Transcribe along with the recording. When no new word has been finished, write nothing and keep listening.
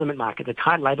employment market, the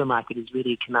tight labour market, is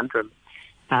really a conundrum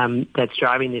that's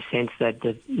driving this sense that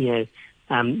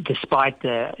despite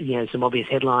the some obvious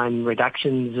headline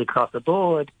reductions across the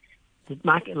board, the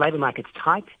labour market's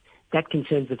tight. That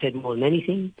concerns the Fed more than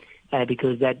anything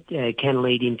because that can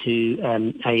lead into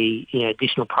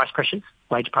additional price pressures,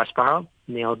 wage price spiral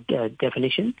in the old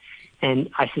definition. And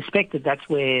I suspect that that's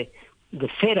where the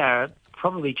Fed are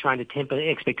probably trying to temper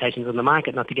expectations on the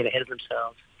market, not to get ahead of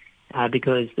themselves,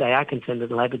 because they are concerned that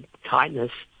the labour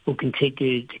tightness will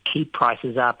continue to keep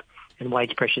prices up and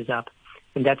wage pressures up.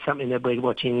 And that's something that we're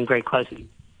watching very closely.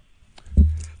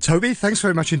 Toby, thanks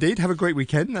very much indeed. Have a great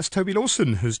weekend. That's Toby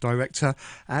Lawson, who's director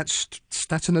at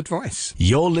Staten Advice.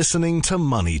 You're listening to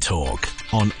Money Talk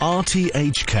on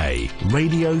RTHK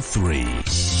Radio 3.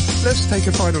 Let's take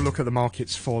a final look at the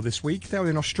markets for this week. They're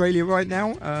in Australia right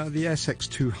now. The ASX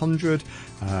 200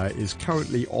 is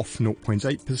currently off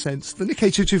 0.8%. The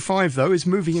Nikkei 225, though, is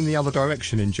moving in the other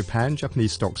direction in Japan.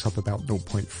 Japanese stocks up about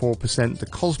 0.4%. The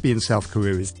Kospi in South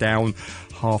Korea is down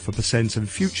 0.5%. And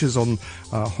futures on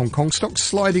Hong Kong stocks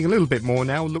sliding a little bit more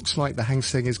now. Looks like the Hang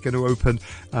Seng is going to open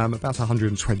about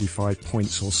 125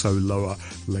 points or so lower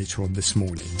later on this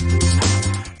morning.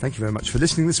 Thank you very much for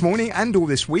listening this morning and all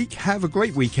this week. Have a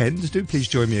great weekend. Do please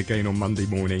join me again on Monday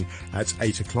morning at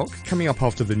 8 o'clock. Coming up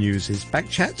after the news is Back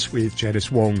Chat with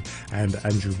Janice Wong and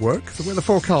Andrew Work. The weather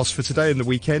forecast for today and the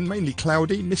weekend, mainly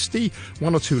cloudy, misty,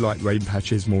 1 or 2 light rain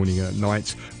patches morning and at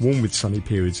night, warm with sunny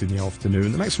periods in the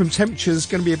afternoon. The maximum temperature is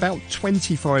going to be about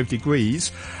 25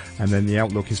 degrees. And then the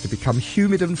outlook is to become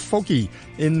humid and foggy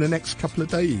in the next couple of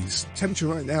days. Temperature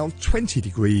right now, 20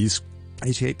 degrees,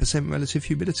 88% relative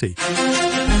humidity.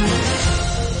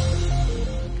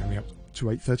 Coming up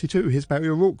to 8:32, here's Barry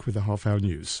O'Rourke with the half-hour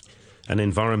news. An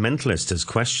environmentalist has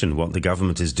questioned what the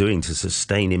government is doing to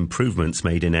sustain improvements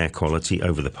made in air quality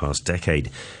over the past decade.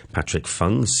 Patrick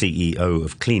Fung, CEO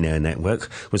of Clean Air Network,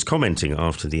 was commenting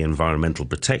after the Environmental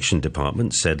Protection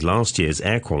Department said last year's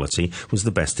air quality was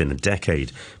the best in a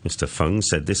decade. Mr. Fung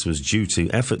said this was due to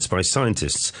efforts by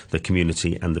scientists, the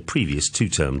community and the previous 2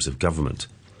 terms of government.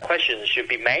 Questions should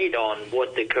be made on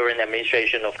what the current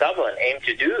administration of government aim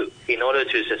to do in order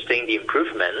to sustain the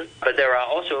improvement. But there are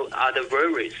also other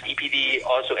worries. EPD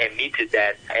also admitted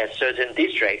that at certain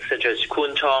districts such as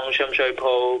Kwun Tong, Sham Shui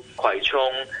Po, Kwai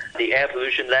Chung, the air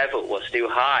pollution level was still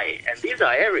high. And these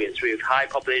are areas with high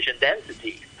population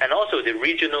density. And also the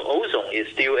regional ozone is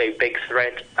still a big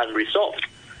threat unresolved.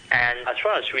 And as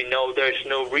far as we know, there is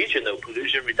no regional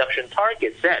pollution reduction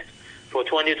target set for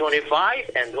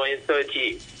 2025 and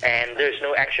 2030, and there's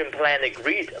no action plan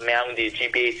agreed among the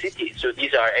GBA cities. So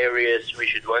these are areas we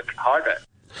should work harder.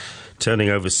 Turning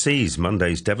overseas,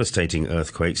 Monday's devastating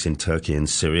earthquakes in Turkey and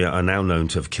Syria are now known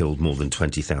to have killed more than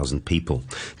 20,000 people.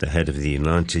 The head of the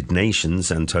United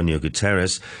Nations, Antonio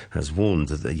Guterres, has warned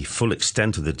that the full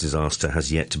extent of the disaster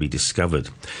has yet to be discovered.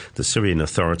 The Syrian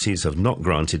authorities have not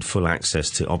granted full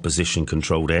access to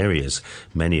opposition-controlled areas,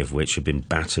 many of which have been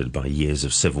battered by years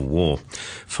of civil war.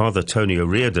 Father Tony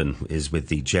O'Riordan is with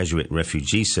the Jesuit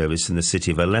Refugee Service in the city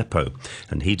of Aleppo,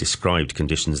 and he described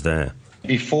conditions there.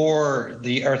 Before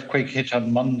the earthquake hit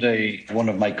on Monday, one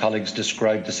of my colleagues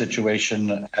described the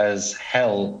situation as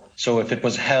hell. So if it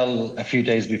was hell a few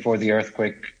days before the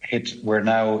earthquake hit, we're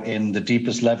now in the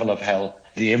deepest level of hell.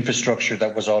 The infrastructure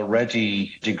that was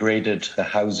already degraded, the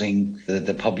housing,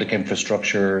 the public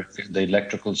infrastructure, the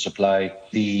electrical supply,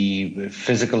 the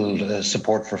physical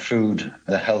support for food,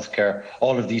 the healthcare,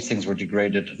 all of these things were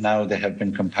degraded. Now they have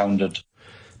been compounded.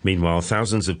 Meanwhile,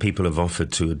 thousands of people have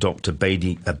offered to adopt a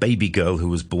baby girl who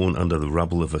was born under the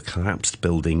rubble of a collapsed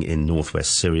building in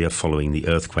northwest Syria following the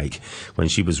earthquake. When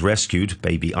she was rescued,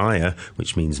 baby Aya,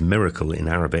 which means miracle in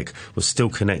Arabic, was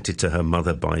still connected to her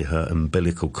mother by her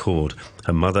umbilical cord.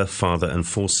 Her mother, father and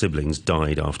 4 siblings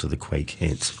died after the quake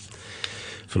hit.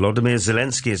 Volodymyr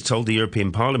Zelensky has told the European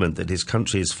Parliament that his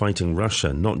country is fighting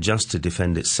Russia not just to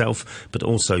defend itself, but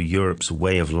also Europe's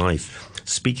way of life.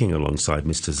 Speaking alongside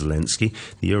Mr. Zelensky,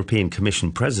 the European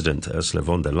Commission President Ursula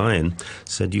von der Leyen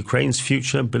said Ukraine's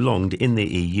future belonged in the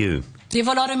EU. Dear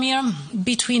Volodymyr,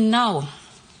 between now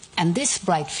and this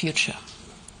bright future,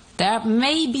 there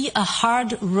may be a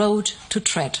hard road to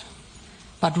tread,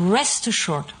 but rest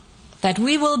assured that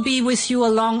we will be with you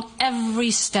along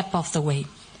every step of the way.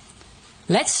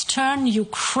 Let's turn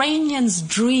Ukrainians'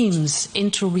 dreams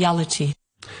into reality.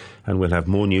 And we'll have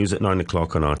more news at 9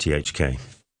 o'clock on RTHK.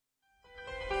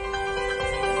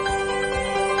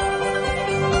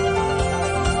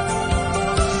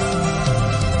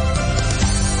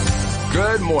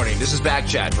 Good morning. This is Back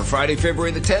Chat for Friday, February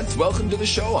the 10th. Welcome to the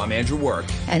show. I'm Andrew Work.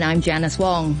 And I'm Janice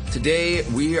Wong. Today,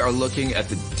 we are looking at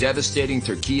the devastating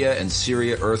Turkey and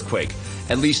Syria earthquake.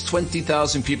 At least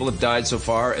 20,000 people have died so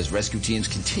far as rescue teams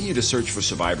continue to search for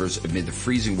survivors amid the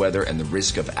freezing weather and the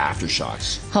risk of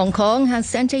aftershocks. Hong Kong has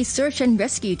sent a search and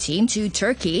rescue team to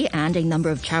Turkey, and a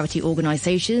number of charity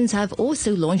organizations have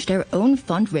also launched their own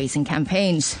fundraising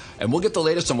campaigns. And we'll get the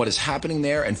latest on what is happening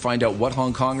there and find out what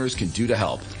Hong Kongers can do to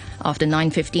help. After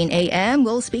 9:15 a.m.,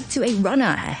 we'll speak to a runner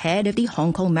ahead of the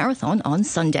Hong Kong Marathon on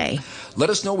Sunday.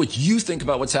 Let us know what you think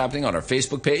about what's happening on our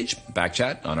Facebook page,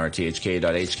 Backchat on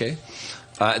rthk.hk.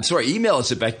 Email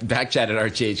us at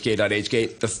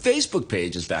backchat@rthk.hk. The Facebook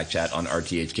page is Backchat on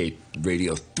RTHK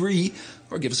Radio 3,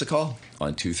 or give us a call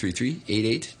on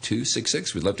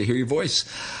 233-88266. We'd love to hear your voice.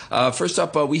 First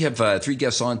up, we have three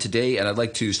guests on today, and I'd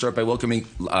like to start by welcoming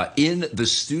in the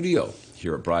studio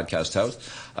here at Broadcast House,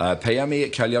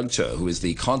 Peyami Kalyonc, who is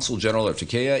the Consul General of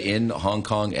Turkey in Hong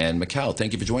Kong and Macau.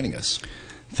 Thank you for joining us.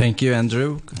 Thank you,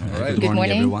 Andrew. All right. Good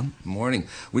morning, everyone. Morning.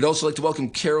 We'd also like to welcome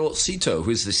Carol Szeto, who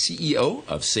is the CEO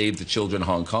of Save the Children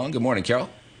Hong Kong. Good morning, Carol.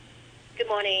 Good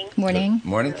morning. Morning. Good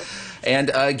morning. And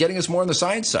getting us more on the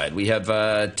science side, we have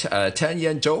Tan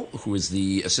Yen Zhou, who is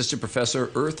the Assistant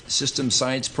Professor, Earth System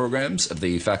Science Programs of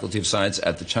the Faculty of Science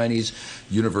at the Chinese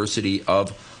University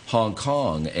of Hong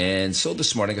Kong. And so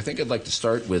this morning, I think I'd like to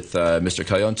start with Mr.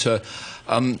 Kalyonc.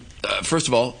 First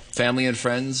of all, family and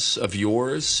friends of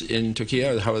yours in Turkey,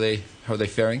 how are they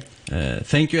faring?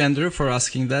 Thank you, Andrew, for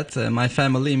asking that. My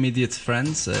family, immediate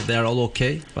friends, they are all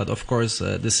okay. But of course,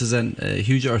 this is a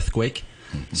huge earthquake.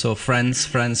 Mm-hmm. So friends,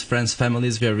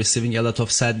 families, we are receiving a lot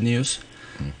of sad news.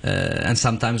 And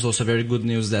sometimes also very good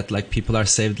news that people are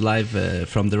saved alive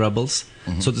from the rubbles.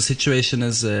 Mm-hmm. So the situation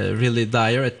is really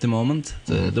dire at the moment.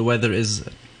 The weather is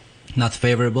not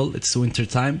favorable. It's winter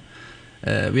time.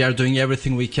 We are doing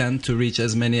everything we can to reach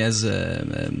as many as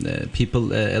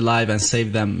people alive and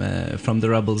save them from the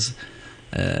rubbles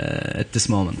at this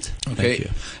moment. Okay. Thank you.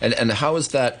 And how is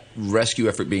that rescue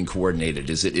effort being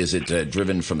coordinated? Is it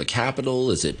driven from the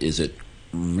capital? Is it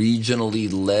regionally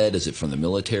led? Is it from the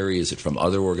military? Is it from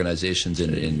other organizations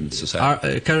in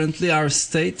society? Currently, our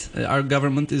state, our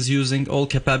government is using all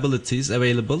capabilities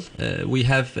available. We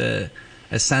have a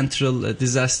central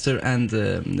disaster and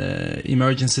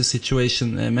emergency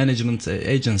situation management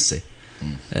agency,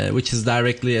 which is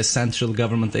directly a central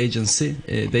government agency.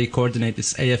 They coordinate,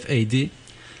 it's AFAD.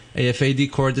 AFAD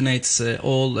coordinates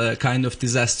all kind of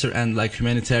disaster and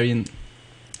humanitarian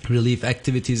relief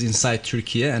activities inside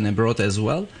Turkey and abroad as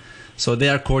well. So they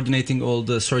are coordinating all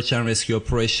the search and rescue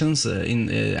operations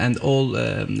and all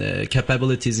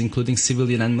capabilities, including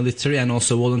civilian and military, and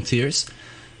also volunteers.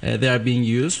 They are being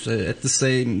used. At the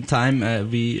same time,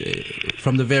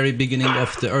 from the very beginning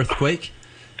of the earthquake,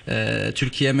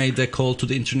 Turkey made a call to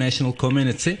the international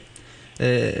community.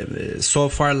 So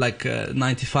far,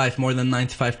 more than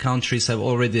 95 countries have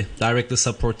already directly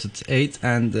supported aid,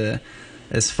 and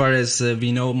as far as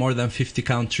we know, more than 50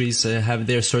 countries have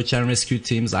their search and rescue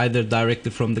teams, either directly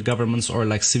from the governments or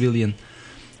civilian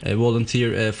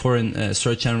volunteer foreign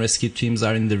search and rescue teams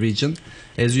are in the region.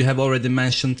 As you have already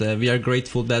mentioned, we are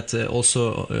grateful that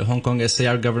also Hong Kong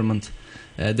SAR government,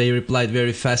 they replied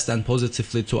very fast and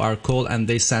positively to our call, and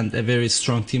they sent a very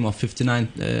strong team of 59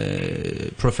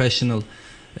 professional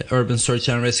urban search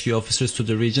and rescue officers to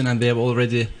the region, and they have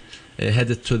already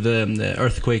headed to the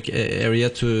earthquake area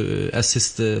to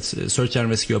assist the search and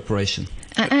rescue operation.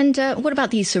 And what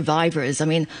about these survivors? I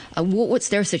mean, what's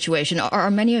their situation? Are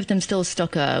many of them still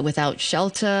stuck without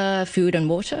shelter, food and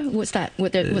water? What's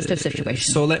their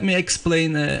situation? So let me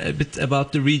explain a bit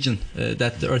about the region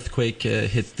that the earthquake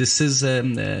hit. This is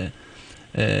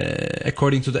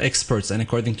according to the experts and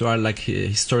according to our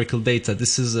historical data,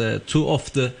 this is two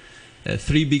of the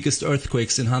three biggest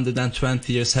earthquakes in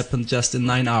 120 years happened just in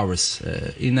 9 hours.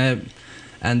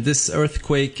 And this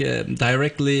earthquake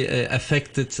directly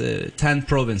affected 10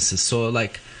 provinces. So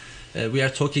we are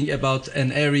talking about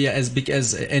an area as big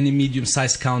as any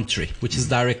medium-sized country, which is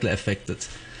directly affected.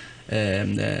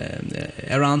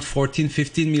 Around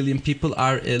 15 million people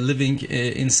are living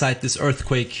inside this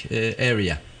earthquake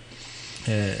area.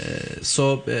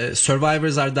 So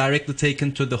survivors are directly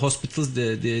taken to the hospitals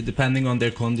depending on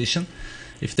their condition.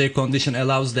 If their condition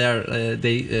allows,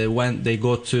 they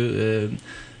go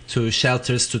to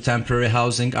shelters, to temporary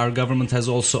housing. Our government has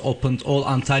also opened all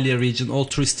Antalya region, all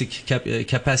touristic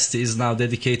capacity is now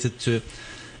dedicated to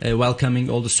welcoming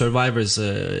all the survivors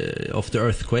of the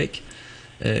earthquake.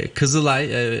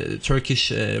 Kızılay,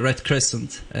 Turkish Red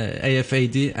Crescent,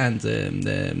 AFAD, and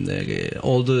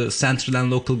all the central and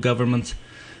local government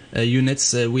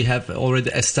units. We have already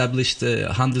established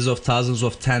hundreds of thousands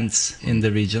of tents in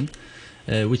the region,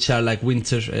 which are like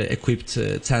winter equipped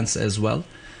tents as well.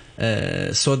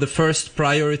 So the first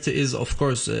priority is, of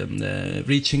course,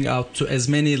 reaching out to as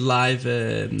many live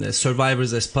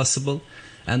survivors as possible,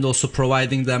 and also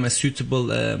providing them a suitable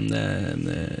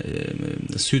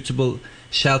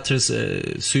shelters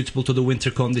suitable to the winter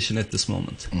condition at this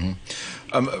moment.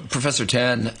 Professor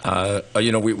Tan,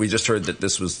 we just heard that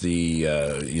this was the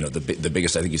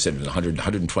biggest, I think you said, in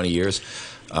 120 years.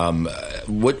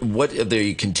 What are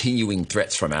the continuing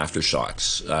threats from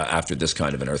aftershocks after this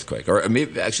kind of an earthquake? Or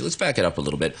maybe, actually, let's back it up a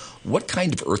little bit. What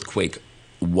kind of earthquake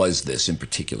was this in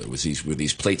particular? Were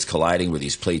these plates colliding? Were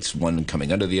these plates one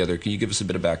coming under the other? Can you give us a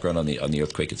bit of background on the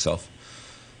earthquake itself?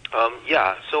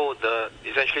 So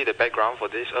essentially the background for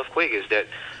this earthquake is that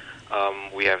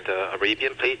we have the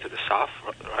Arabian plate to the south,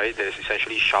 right? That is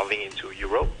essentially shoving into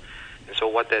Europe. And so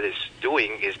what that is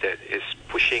doing is that it's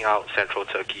pushing out central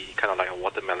Turkey, kind of like a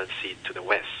watermelon seed, to the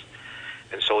west.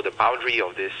 And so the boundary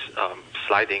of this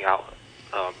sliding out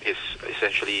is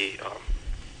essentially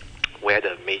where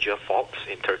the major faults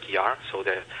in Turkey are. So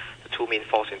the two main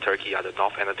faults in Turkey are the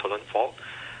North Anatolian Fault,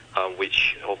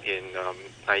 which in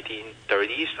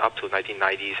 1930s up to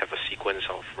 1990s have a sequence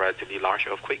of relatively large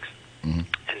earthquakes. Mm-hmm.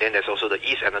 And then there's also the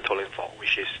East Anatolian Fault,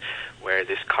 which is where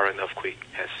this current earthquake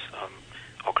has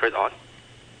occurred on.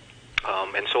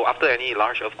 And so after any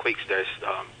large earthquakes, there's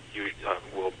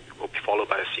will be followed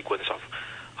by a sequence of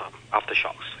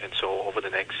aftershocks. And so over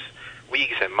the next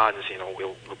weeks and months,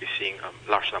 we'll be seeing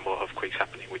a large number of earthquakes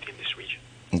happening within this region.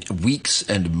 Weeks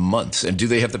and months. And do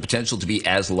they have the potential to be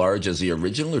as large as the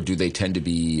original, or do they tend to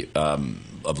be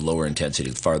of lower intensity,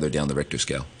 farther down the Richter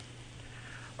scale?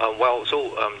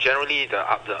 Generally, the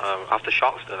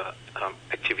aftershocks, the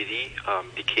activity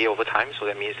decay over time. So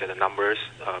that means that the numbers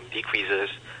decreases,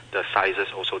 the sizes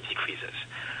also decreases.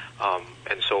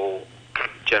 And so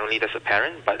generally that's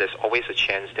apparent, but there's always a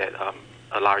chance that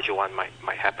a larger one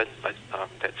might happen, but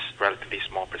that's relatively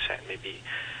small percent. Maybe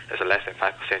there's a less than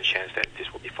 5% chance that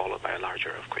this will be followed by a larger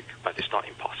earthquake, but it's not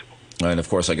impossible. And of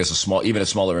course, I guess even a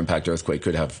smaller impact earthquake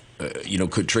could have,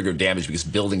 could trigger damage because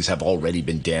buildings have already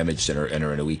been damaged and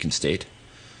are in a weakened state.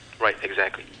 Right,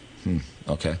 exactly.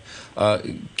 Okay.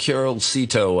 Carol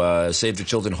Szeto, Save the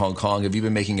Children Hong Kong, have you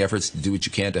been making efforts to do what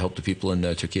you can to help the people in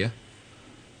Turkey?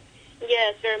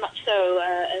 Yes, very much so.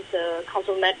 As the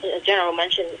Consul General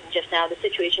mentioned just now, the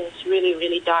situation is really,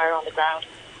 really dire on the ground.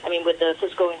 I mean, with the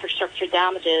physical infrastructure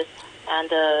damages and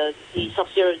the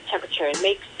sub-zero temperature, it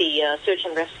makes the search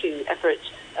and rescue efforts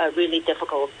really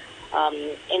difficult.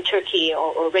 In Turkey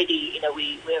already,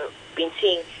 we've been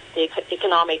seeing the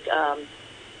economic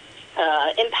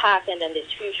impact, and then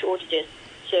there's huge shortages.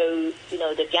 So,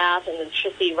 the gas and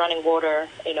electricity, running water,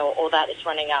 all that is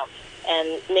running out.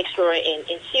 And next door in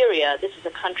Syria, this is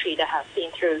a country that has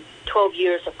been through 12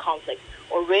 years of conflict.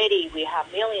 Already we have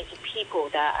millions of people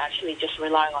that are actually just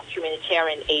relying on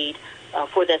humanitarian aid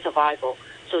for their survival.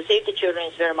 So Save the Children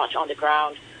is very much on the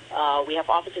ground. We have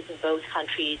offices in both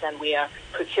countries, and we are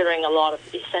procuring a lot of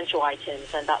essential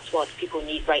items, and that's what people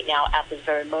need right now at this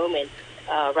very moment,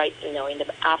 in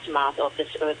the aftermath of this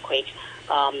earthquake.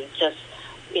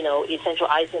 Essential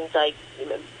items like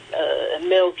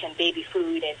milk and baby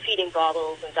food and feeding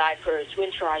bottles and diapers,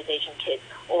 winterization kits,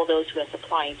 all those we are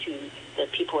supplying to the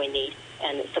people in need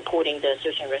and supporting the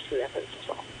search and rescue efforts as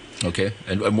well. Okay.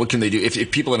 And what can they do?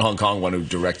 If people in Hong Kong want to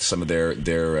direct some of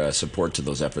their support to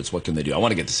those efforts, what can they do? I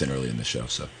want to get this in early in the show.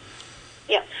 So.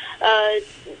 Yeah.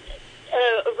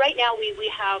 Right now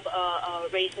we have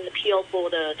raised an appeal for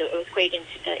the earthquake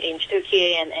in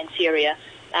Turkey and Syria,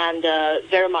 and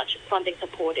very much funding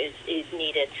support is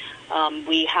needed.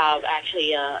 We have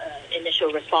actually an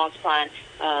initial response plan.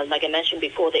 Like I mentioned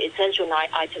before, the essential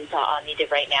items are needed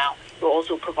right now. We're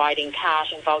also providing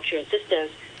cash and voucher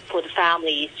assistance for the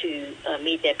families to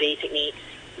meet their basic needs.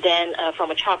 Then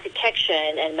from a child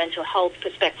protection and mental health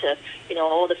perspective,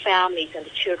 all the families and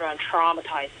the children are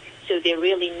traumatized. So they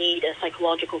really need a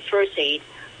psychological first aid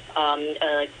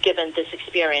given this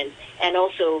experience, and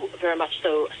also very much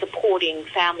so supporting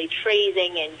family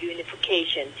tracing and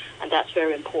unification, and that's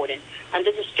very important. And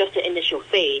this is just the initial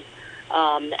phase.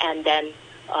 And then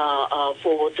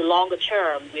for the longer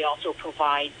term, we also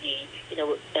provide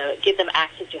give them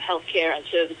access to healthcare and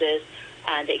services,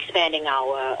 and expanding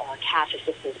our cash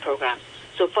assistance programs.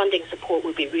 So funding support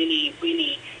would be really,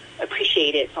 really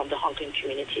appreciated from the Hong Kong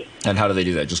community. And how do they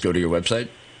do that? Just go to your website?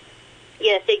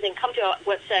 Yes, they can come to our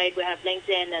website. We have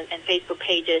LinkedIn and Facebook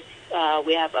pages.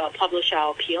 We have published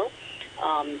our appeal.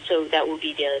 So that will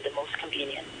be the most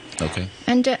convenient. Okay.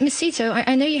 And Ms. Szeto,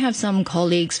 I know you have some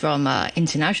colleagues from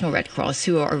International Red Cross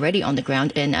who are already on the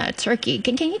ground in Turkey.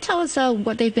 Can you tell us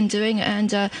what they've been doing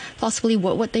and possibly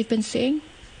what they've been seeing?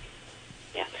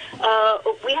 Yeah.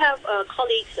 We have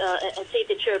colleagues at Save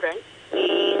the Children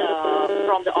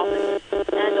from the office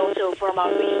and also from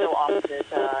our regional offices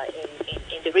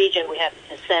in the region. We have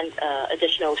sent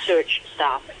additional search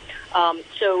staff.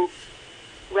 So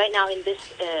right now in this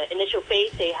initial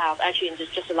phase, they have actually in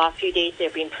just the last few days,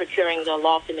 they've been procuring a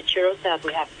lot of the materials that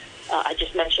we have, I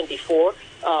just mentioned before,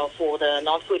 for the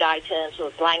non-food items,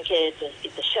 or blankets,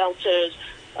 the shelters,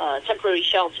 temporary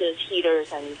shelters,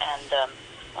 heaters,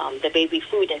 and the baby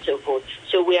food and so forth.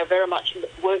 So we are very much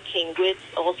working with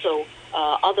also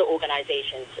other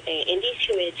organizations. In these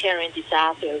humanitarian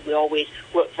disasters, we always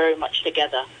work very much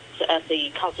together. So as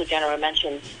the Consul General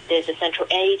mentioned, there's a central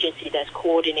agency that's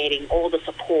coordinating all the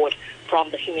support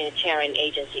from the humanitarian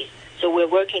agencies. So we're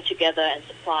working together and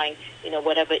supplying,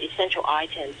 whatever essential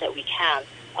items that we can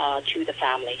to the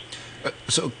families.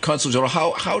 So, Consul General,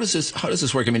 how does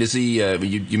this work? I mean, is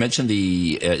you mentioned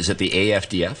is it the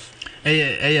AFDF?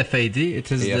 AFAD.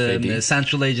 It is the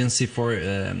central agency for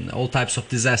all types of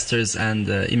disasters and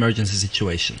emergency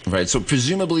situations. Right. So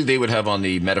presumably they would have on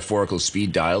the metaphorical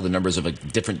speed dial the numbers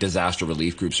of different disaster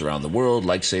relief groups around the world,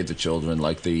 like Save the Children,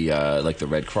 like the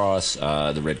Red Cross,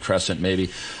 the Red Crescent,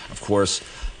 maybe, of course.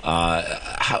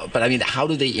 But I mean, how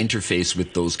do they interface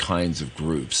with those kinds of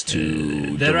groups?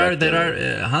 There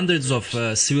are hundreds of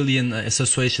civilian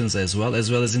associations as well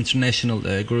as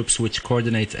international groups which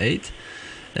coordinate aid.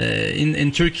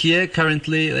 In Turkey,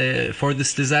 currently, for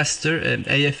this disaster,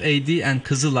 AFAD and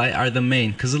Kızılay are the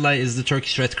main. Kızılay is the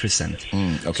Turkish Red Crescent.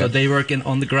 Okay. So they work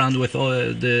on the ground with all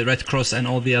the Red Cross and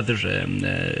all the other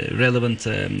relevant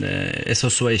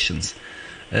associations.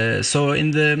 So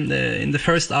in the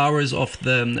first hours of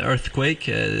the earthquake,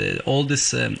 all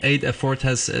this aid effort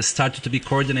has started to be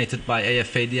coordinated by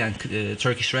AFAD and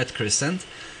Turkish Red Crescent.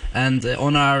 And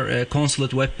on our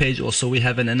consulate webpage also we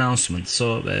have an announcement,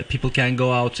 so people can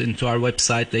go out into our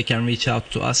website, they can reach out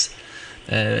to us.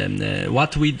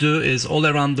 What we do is all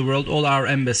around the world, all our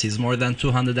embassies, more than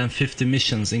 250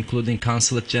 missions, including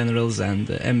consulate generals and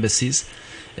embassies,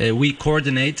 we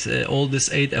coordinate all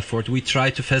this aid effort. We try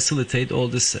to facilitate all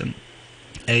this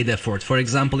aid effort. For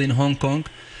example, in Hong Kong,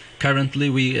 currently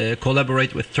we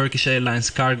collaborate with Turkish Airlines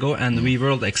Cargo and We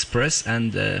World Express,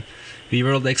 and We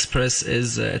World Express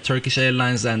is Turkish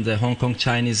Airlines and the Hong Kong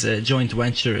Chinese joint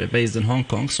venture based in Hong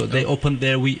Kong. So they opened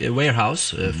their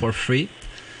warehouse for free.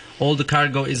 All the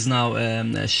cargo is now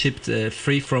shipped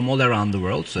free from all around the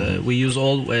world. We use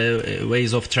all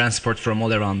ways of transport from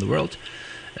all around the world.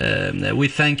 We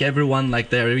thank everyone,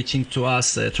 like they're reaching to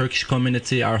us, Turkish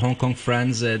community, our Hong Kong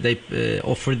friends. They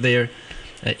offer their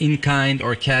in-kind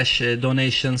or cash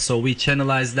donations. So we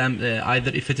channelize them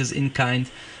either if it is in-kind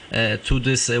to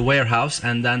this warehouse,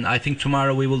 and then I think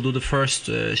tomorrow we will do the first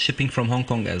shipping from Hong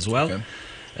Kong as well.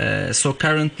 Okay. So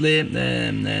currently,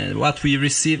 what we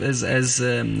receive is, as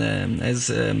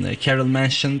Carol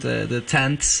mentioned, the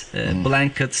tents,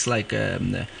 blankets, like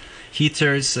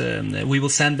heaters. We will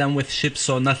send them with ships,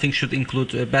 so nothing should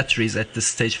include batteries at this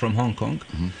stage from Hong Kong.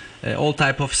 All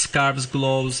type of scarves,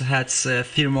 gloves, hats,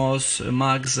 thermos,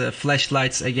 mugs,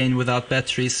 flashlights, again without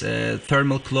batteries,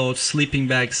 thermal clothes, sleeping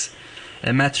bags,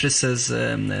 mattresses,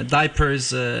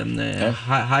 diapers,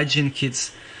 hygiene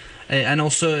kits, and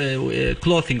also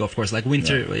clothing, of course, like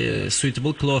winter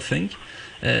suitable clothing.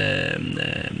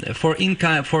 For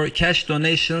cash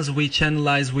donations, we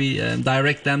channelize, we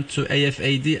direct them to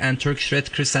AFAD and Turkish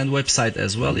Red Crescent website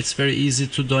as well. It's very easy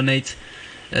to donate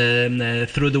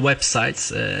through the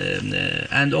websites,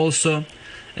 and also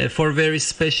for very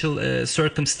special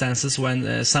circumstances,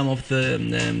 when some of the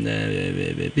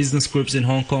business groups in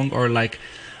Hong Kong, or like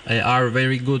our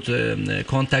very good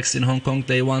contacts in Hong Kong,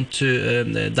 they want to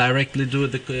directly do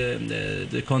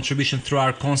the contribution through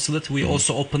our consulate. We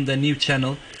also opened a new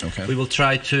channel. Okay. We will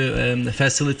try to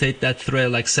facilitate that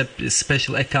through a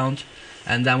special account,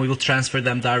 and then we will transfer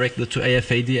them directly to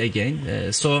AFAD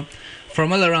again. So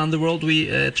from all around the world,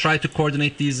 we try to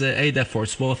coordinate these aid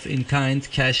efforts, both in kind,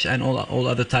 cash, and all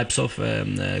other types of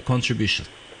contributions.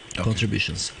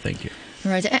 Thank you.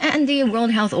 Right, and the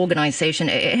World Health Organization,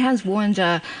 it has warned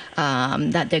that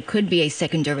there could be a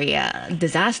secondary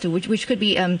disaster, which could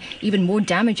be even more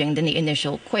damaging than the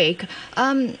initial quake.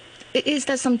 Is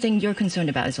that something you're concerned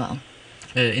about as well?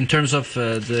 In terms of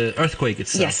the earthquake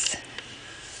itself? Yes.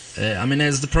 I mean,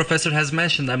 as the professor has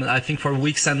mentioned, I think for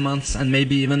weeks and months and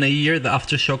maybe even a year, the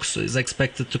aftershocks is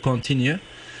expected to continue.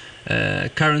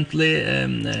 Currently,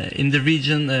 in the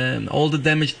region, all the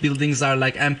damaged buildings are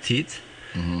emptied.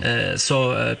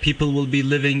 So people will be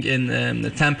living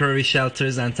in temporary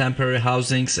shelters and temporary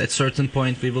housings. At certain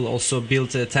point, we will also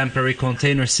build temporary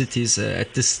container cities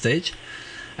at this stage.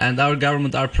 And our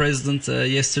government, our president,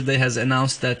 yesterday has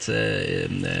announced that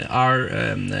our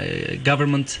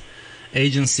government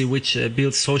agency, which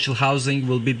builds social housing,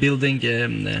 will be building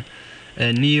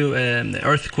new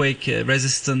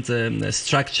earthquake-resistant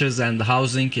structures and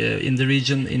housing in the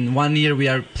region. In 1 year, we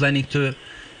are planning to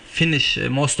finish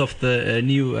most of the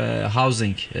new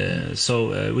housing.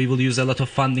 So we will use a lot of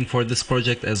funding for this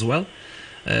project as well.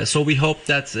 So we hope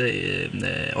that,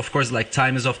 of course, like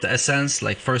time is of the essence,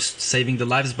 like first saving the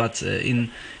lives, but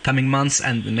in coming months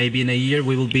and maybe in a year,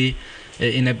 we will be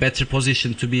in a better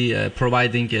position to be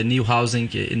providing new housing.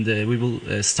 We will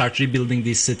start rebuilding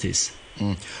these cities.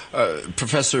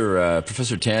 Professor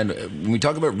Tan, when we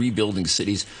talk about rebuilding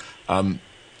cities, I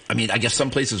mean, I guess some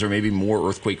places are maybe more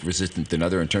earthquake resistant than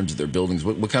other in terms of their buildings.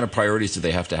 What kind of priorities do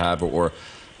they have to have, or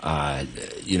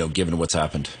given what's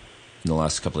happened in the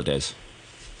last couple of days?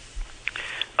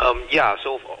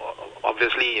 So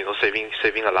obviously,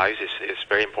 saving a life is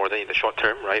very important in the short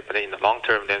term, right? But in the long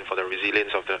term, then for the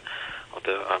resilience of the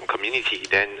community,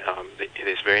 then it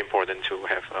is very important to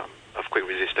have earthquake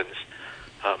resistance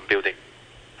building.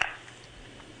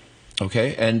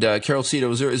 Okay, and Carol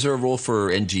Szeto, is there a role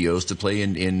for NGOs to play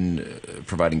in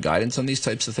providing guidance on these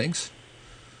types of things?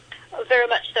 Very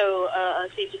much so.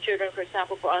 Save the Children, for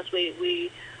example, for us,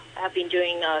 we have been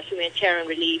doing humanitarian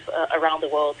relief around the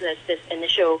world. There's this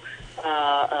initial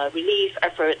relief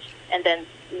efforts, and then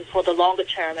for the longer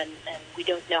term, and we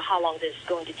don't know how long this is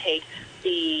going to take,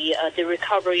 the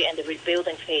recovery and the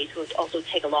rebuilding phase will also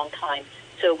take a long time.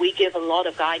 So we give a lot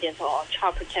of guidance on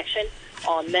child protection,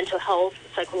 on mental health,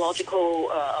 psychological,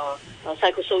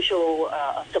 psychosocial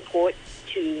support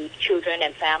to children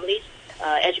and families,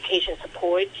 education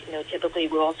support. Typically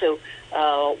we also,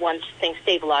 once things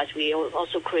stabilize, we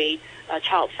also create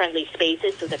child-friendly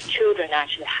spaces so that children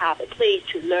actually have a place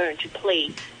to learn, to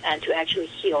play, and to actually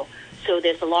heal. So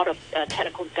there's a lot of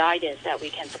technical guidance that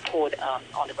we can support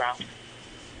on the ground.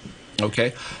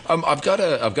 Okay, I've got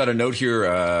a note here.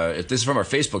 This is from our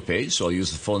Facebook page, so I'll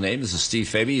use the full name. This is Steve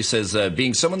Faby. He says,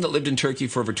 being someone that lived in Turkey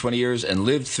for over 20 years and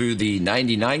lived through the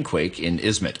 99 quake in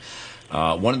Izmit,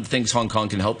 one of the things Hong Kong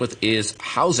can help with is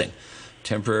housing.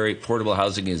 Temporary portable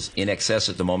housing is in excess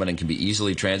at the moment and can be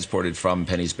easily transported from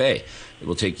Penny's Bay. It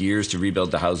will take years to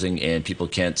rebuild the housing, and people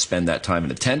can't spend that time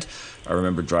in a tent. I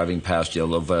remember driving past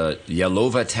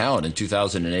Yalova town in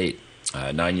 2008.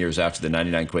 9 years after the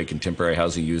 99 quake, and temporary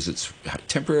housing units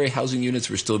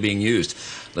were still being used.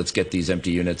 Let's get these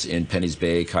empty units in Penny's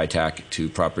Bay, Kai Tak to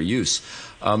proper use.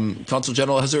 Consul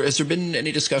General, has there been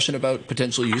any discussion about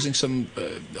potentially using some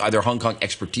either Hong Kong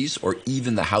expertise or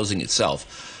even the housing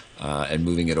itself and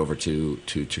moving it over to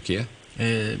Turkey?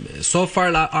 So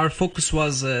far, our focus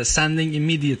was sending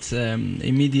immediate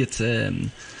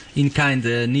in-kind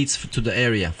needs to the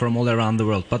area from all around the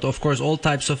world. But of course, all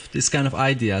types of this kind of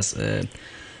ideas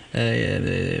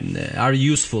are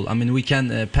useful. I mean, we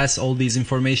can pass all these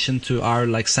information to our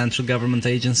central government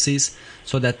agencies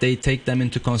so that they take them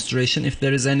into consideration. If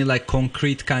there is any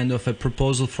concrete kind of a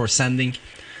proposal for sending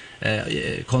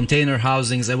container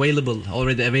housings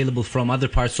already available from other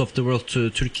parts of the world to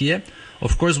Turkey,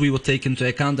 of course we will take into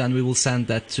account and we will send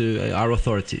that to our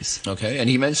authorities. Okay, and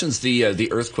he mentions the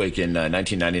earthquake in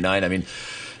 1999. I mean,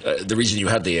 the reason you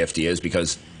had the AFD is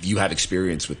because you have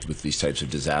experience with these types of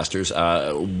disasters.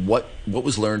 What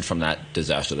was learned from that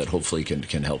disaster that hopefully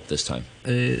can help this time?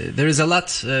 There is a lot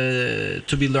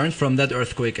to be learned from that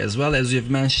earthquake as well. As you've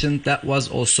mentioned, that was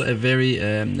also a very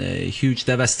huge,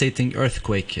 devastating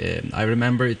earthquake. I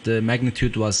remember the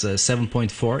magnitude was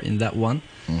 7.4 in that one.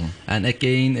 Mm-hmm. And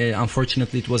again,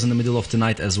 unfortunately, it was in the middle of the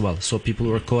night as well. So people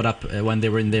were caught up when they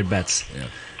were in their beds. Yeah.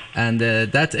 And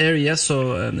that area,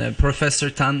 Professor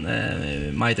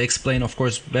Tan might explain, of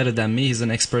course, better than me. He's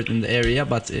an expert in the area.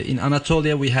 But in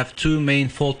Anatolia, we have two main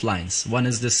fault lines. One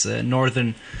is this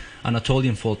northern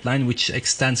Anatolian fault line, which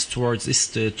extends towards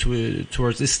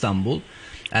Istanbul.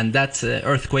 And that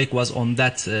earthquake was on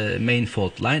that main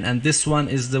fault line. And this one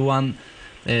is the one,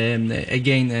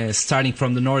 starting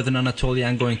from the northern Anatolia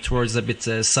and going towards a bit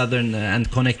southern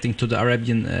and connecting to the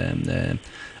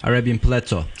Arabian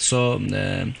plateau. So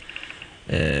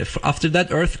after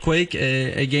that earthquake,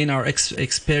 again our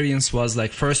experience was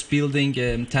first building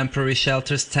temporary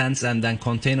shelters, tents, and then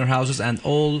container houses, and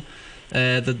all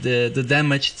the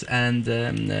damaged and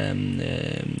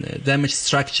damaged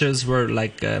structures were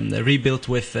rebuilt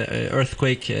with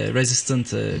earthquake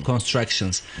resistant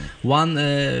constructions. One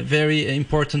very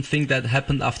important thing that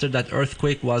happened after that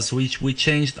earthquake was we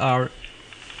changed our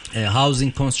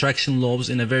housing construction laws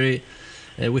in a very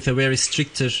with a very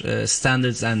stricter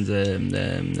standards and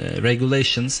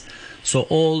regulations. So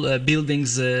all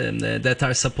buildings that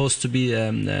are supposed to be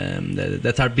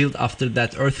that are built after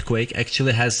that earthquake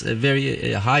actually has a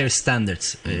very higher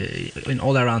standards in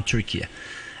all around Turkey.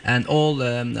 And all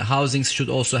housings should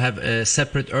also have a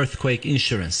separate earthquake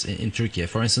insurance in Turkey.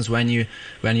 For instance, when you're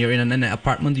in an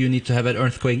apartment, you need to have an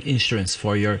earthquake insurance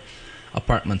for your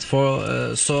apartment.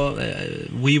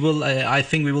 We will. I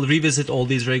think we will revisit all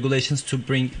these regulations to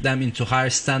bring them into higher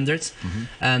standards,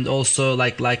 and also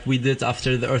like we did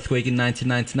after the earthquake in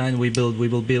 1999, we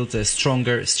will build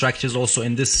stronger structures also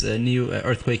in this new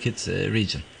earthquake hit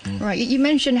region. Right. You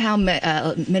mentioned how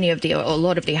a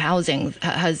lot of the housing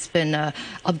has been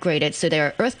upgraded so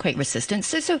they're earthquake resistant.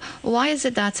 So why is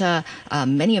it that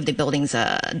many of the buildings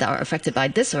that are affected by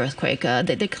this earthquake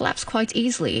they collapse quite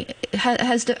easily?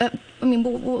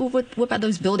 What about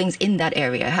those buildings in that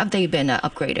area? Have they been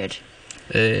upgraded?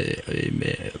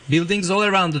 Buildings all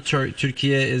around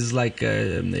Turkey is like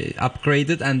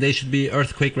upgraded, and they should be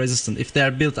earthquake resistant. If they are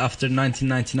built after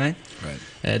 1999,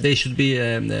 they should be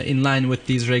in line with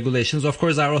these regulations. Of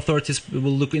course, our authorities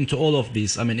will look into all of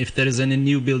these. I mean, if there is any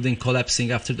new building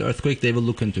collapsing after the earthquake, they will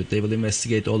look into it. They will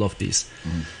investigate all of these.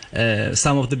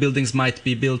 Some of the buildings might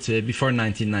be built before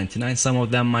 1999. Some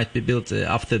of them might be built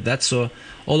after that. So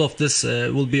all of this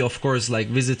will be, of course, like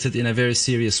visited in a very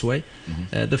serious way.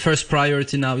 The first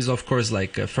priority now is, of course,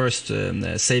 like first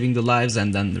saving the lives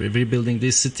and then rebuilding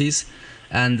these cities.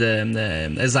 And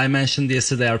as I mentioned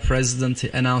yesterday, our president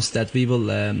announced that we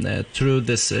will, through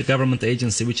this government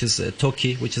agency, which is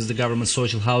TOKİ, which is the government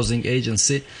social housing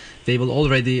agency, they're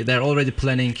already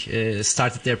planning,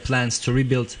 started their plans to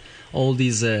rebuild all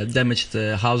these damaged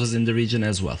houses in the region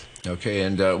as well. Okay,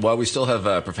 and while we still have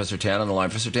Professor Tan on the line,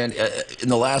 Professor Tan, in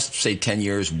the last, say, 10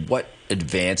 years, what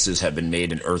advances have been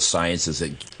made in earth sciences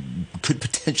that could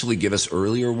potentially give us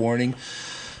earlier warning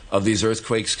of these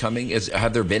earthquakes coming?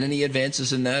 Have there been any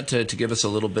advances in that to give us a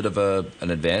little bit of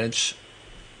an advantage?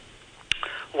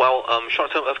 Well,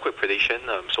 short-term earthquake prediction,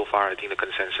 so far I think the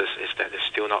consensus is that it's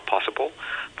still not possible.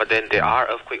 But then there are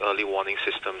earthquake early warning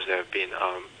systems that have been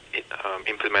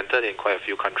implemented in quite a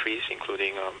few countries,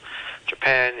 including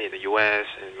Japan, in the US,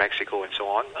 in Mexico, and so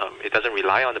on. It doesn't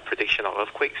rely on the prediction of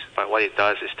earthquakes, but what it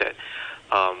does is that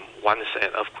once an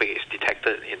earthquake is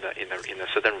detected in a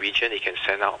certain region, it can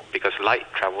send out, because light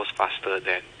travels faster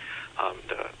than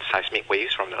the seismic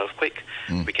waves from the earthquake,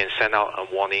 we can send out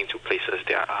a warning to places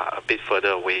that are a bit further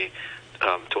away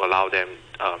to allow them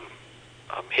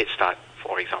head start,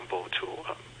 for example, to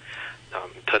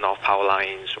turn off power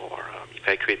lines or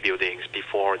evacuate buildings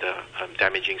before the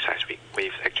damaging seismic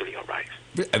waves actually arrive.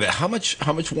 I mean, how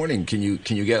much warning can you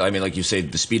get? I mean, like you say,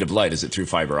 the speed of light, is it through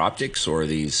fiber optics or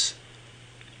these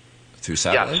through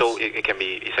satellites? Yeah, so it can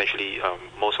be essentially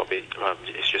most of it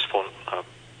is just phone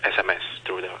SMS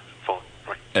through the phone,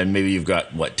 right? And maybe you've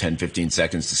got 10, 15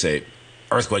 seconds to say,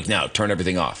 earthquake now, turn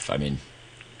everything off. I mean,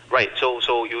 right. So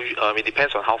it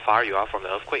depends on how far you are from the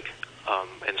earthquake.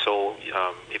 And so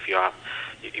if you are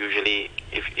usually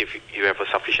if you have a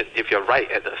sufficient, if you're right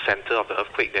at the center of the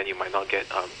earthquake, then you might not get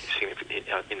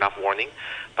enough warning.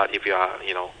 But if you are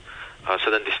a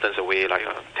certain distance away, like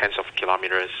tens of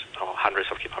kilometers or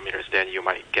hundreds of kilometers, then you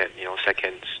might get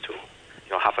seconds to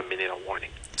half a minute of warning.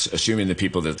 Assuming the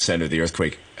people at the center of the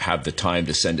earthquake have the time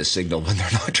to send a signal when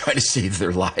they're not trying to save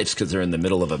their lives because they're in the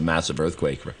middle of a massive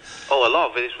earthquake. Oh, a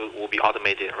lot of it will be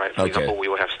automated, right? For example, we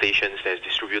will have stations that's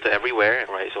distributed everywhere,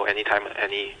 right? So anytime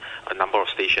a number of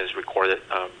stations recorded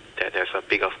that there's a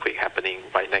big earthquake happening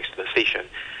right next to the station,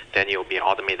 then it will be an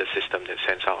automated system that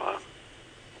sends out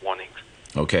warnings.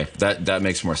 Okay, that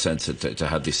makes more sense to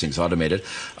have these things automated.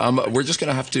 We're just going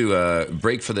to have to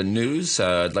break for the news.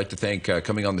 I'd like to thank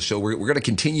coming on the show. We're going to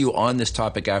continue on this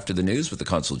topic after the news with the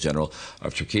Consul General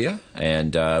of Turkey.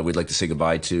 And we'd like to say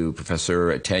goodbye to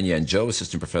Professor Tan Yan Zhou,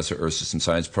 Assistant Professor, Earth System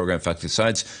Science Program, Faculty of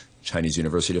Science, Chinese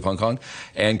University of Hong Kong,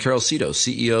 and Carol Szeto,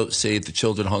 CEO, Save the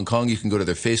Children Hong Kong. You can go to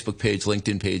their Facebook page,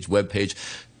 LinkedIn page, webpage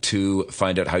to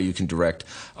find out how you can direct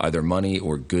either money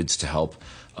or goods to help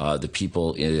the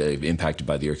people impacted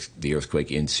by the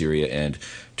earthquake in Syria and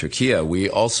Turkey. We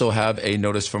also have a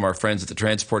notice from our friends at the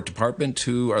Transport Department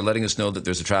who are letting us know that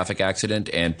there's a traffic accident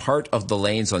and part of the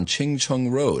lanes on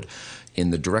Chingcheng Road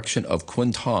in the direction of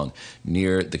Kuntong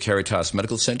near the Caritas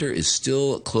Medical Center is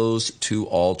still closed to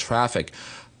all traffic.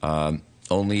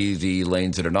 Only the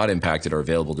lanes that are not impacted are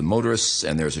available to motorists,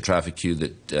 and there's a traffic queue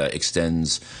that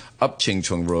extends up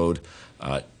Chingcheng Road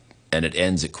and it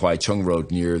ends at Kwai Chung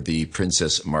Road near the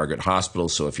Princess Margaret Hospital.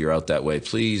 So if you're out that way,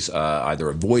 please either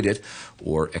avoid it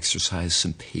or exercise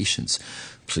some patience,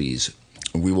 please.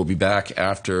 We will be back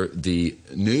after the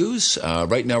news.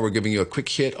 Right now, we're giving you a quick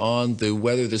hit on the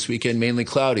weather this weekend. Mainly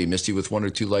cloudy, misty with 1 or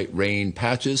 2 light rain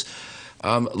patches.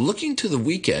 Looking to the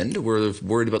weekend, we're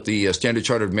worried about the Standard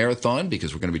Chartered Marathon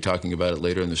because we're going to be talking about it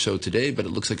later in the show today, but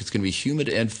it looks like it's going to be humid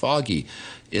and foggy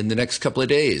in the next couple of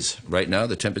days. Right now,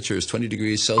 the temperature is 20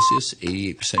 degrees Celsius,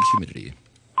 88% humidity.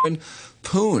 Karen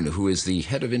Poon, who is the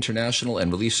head of international and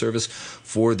relief service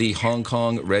for the Hong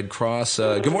Kong Red Cross.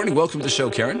 Good morning. Welcome to the show,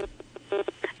 Karen.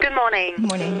 Good morning. Good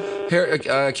morning.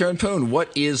 Karen Poon,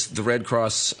 what is the Red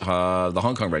Cross, the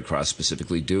Hong Kong Red Cross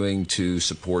specifically, doing to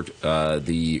support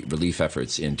the relief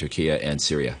efforts in Turkey and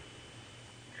Syria?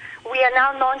 We are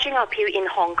now launching our appeal in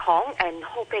Hong Kong and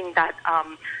hoping that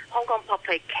Hong Kong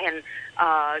public can,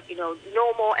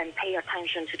 know more and pay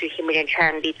attention to the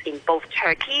humanitarian needs in both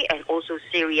Turkey and also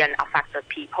Syrian affected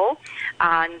people.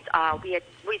 And we are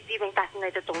receiving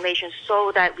designated donations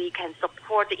so that we can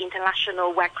support the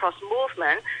international Red Cross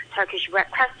movement, Turkish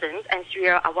Red Crescent and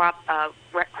Syria Arab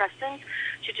Red Crescent,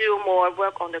 to do more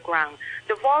work on the ground.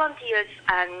 The volunteers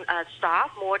and staff,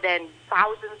 more than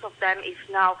thousands of them, is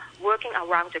now working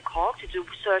around the clock to do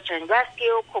search and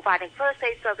rescue, providing first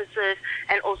aid services,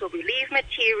 and also relief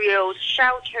materials,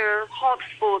 shelter, hot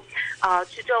food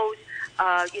to those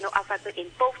affected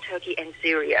in both Turkey and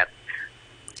Syria.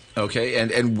 Okay,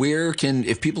 and where can,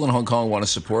 if people in Hong Kong want to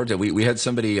support, we had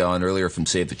somebody on earlier from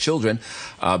Save the Children,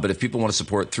 but if people want to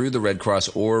support through the Red Cross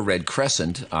or Red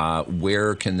Crescent,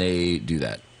 where can they do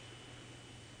that?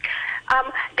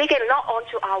 They can log on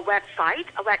to our website,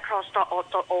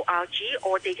 redcross.org,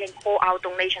 or they can call our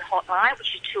donation hotline,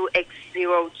 which is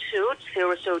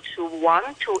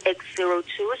 2802-0021,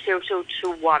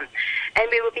 2802-0021. And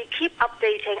we will keep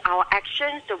updating our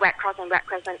actions, the Red Cross and Red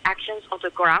Crescent actions on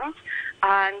the ground.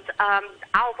 And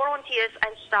our volunteers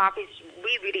and staff is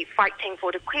really fighting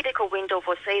for the critical window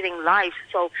for saving lives.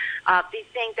 So we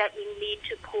think that we need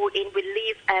to pull in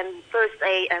relief and first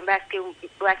aid and rescue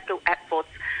efforts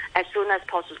as soon as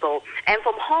possible. And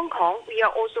from Hong Kong, we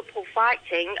are also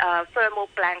providing thermal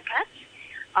blankets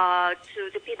to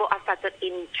the people affected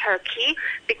in Turkey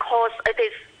because it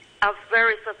is a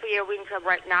very severe winter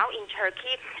right now in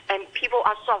Turkey, and people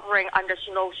are suffering under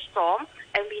snowstorm.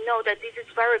 And we know that this is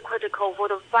very critical for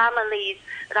the families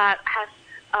that has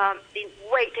been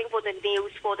waiting for the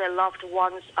news for their loved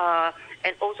ones,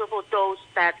 and also for those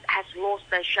that has lost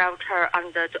their shelter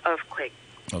under the earthquake.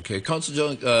 Okay,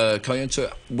 Consul Kalyonc,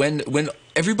 when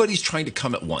everybody's trying to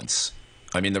come at once,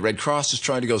 I mean, the Red Cross is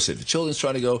trying to go, Save the Children's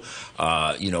trying to go,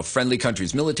 friendly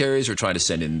countries' militaries are trying to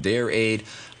send in their aid.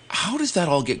 How does that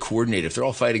all get coordinated? If they're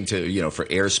all fighting for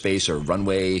airspace or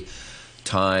runway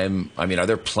time, I mean, are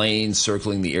there planes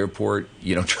circling the airport,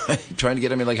 trying to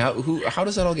get, how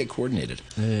does that all get coordinated?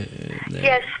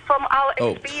 Yes, from our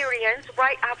experience,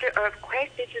 right after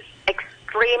earthquake, this is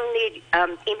extremely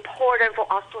important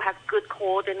for us to have good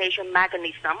coordination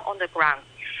mechanism on the ground.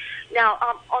 Now,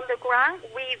 on the ground,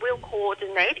 we will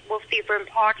coordinate with different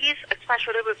parties,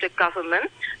 especially with the government,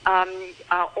 on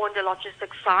the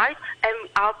logistics side. And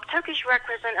our Turkish Red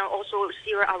Crescent and also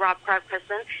Syria Arab Red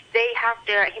Crescent, they have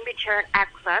their humanitarian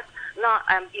access, not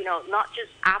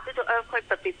just after the earthquake,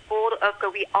 but before the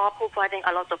earthquake. We are providing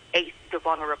a lot of aid to the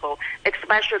vulnerable.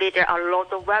 Especially, there are a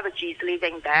lot of refugees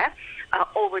living there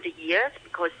over the years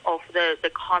because of the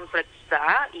conflicts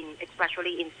there,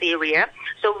 especially in Syria.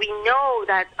 So we know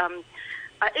that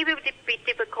it will be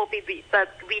difficult, but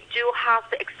we do have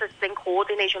the existing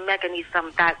coordination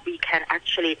mechanism that we can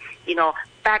actually,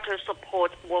 better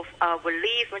support with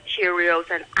relief materials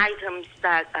and items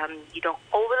that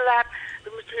overlap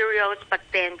the materials, but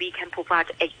then we can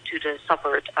provide aid to the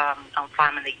suffered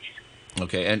families.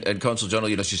 Okay, and Consul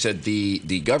General, she said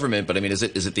the government, but I mean, is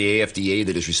it the AFDA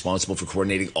that is responsible for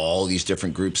coordinating all these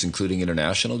different groups, including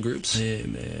international groups?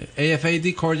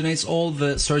 AFAD coordinates all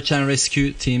the search and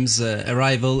rescue teams'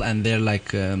 arrival and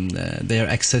their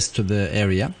access to the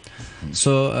area.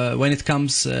 So when it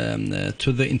comes to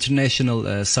the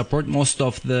international support, most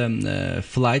of the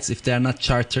flights, if they are not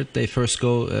chartered, they first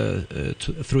go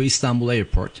through Istanbul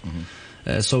Airport.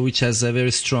 Which has a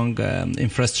very strong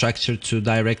infrastructure to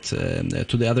direct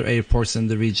to the other airports in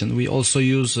the region. We also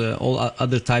use all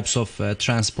other types of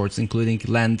transports, including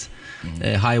land,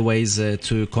 highways,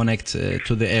 to connect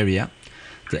to the area.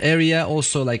 The area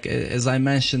also, as I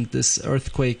mentioned, this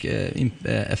earthquake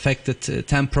affected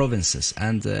 10 provinces,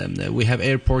 and we have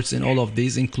airports in all of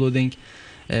these, including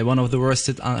one of the worst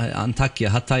at Antakya.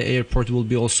 Hatay Airport will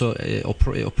be also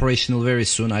operational very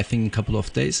soon, I think in a couple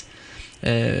of days.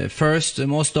 First,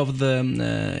 most of the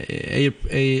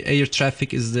air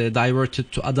traffic is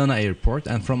diverted to Adana Airport,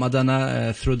 and from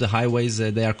Adana through the highways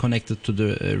they are connected to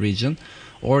the region.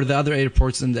 or the other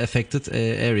airports in the affected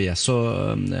area.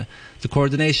 So the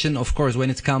coordination, of course, when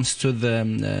it comes to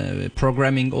the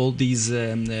programming all these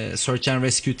search and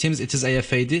rescue teams, it is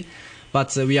AFAD.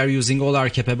 But we are using all our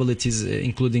capabilities,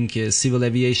 including civil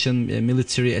aviation,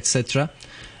 military, etc.,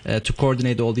 to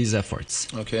coordinate all these efforts.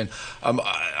 Okay.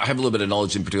 I have a little bit of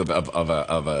knowledge in particular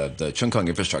of the Chung Kong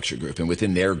Infrastructure Group, and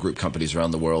within their group companies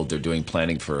around the world, they're doing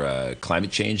planning for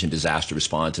climate change and disaster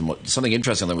response. And something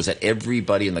interesting there was that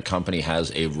everybody in the company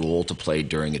has a role to play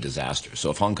during a disaster. So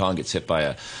if Hong Kong gets hit by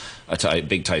a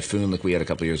big typhoon like we had a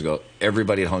couple of years ago,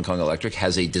 everybody at Hong Kong Electric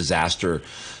has a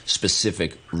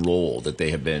disaster-specific role that they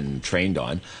have been trained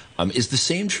on. Is the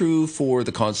same true for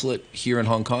the consulate here in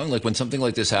Hong Kong? Like when something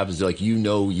like this happens, like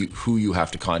who you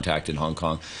have to contact in Hong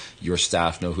Kong, your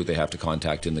staff know who they have to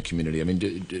contact in the community. I mean,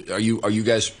 are you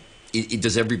guys?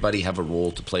 Does everybody have a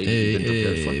role to play? You've been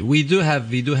prepared for? We do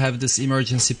have this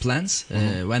emergency plans.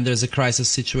 When there's a crisis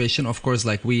situation, of course,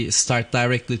 like we start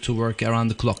directly to work around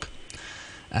the clock.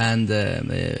 And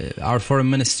our foreign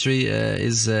ministry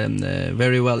is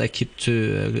very well equipped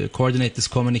to coordinate this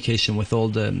communication with all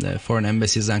the foreign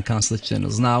embassies and consulate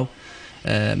generals. Now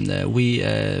we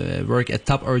work at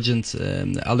top urgent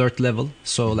alert level,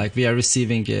 so like we are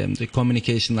receiving the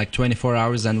communication like 24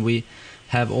 hours, and we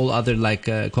have all other like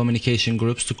communication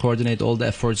groups to coordinate all the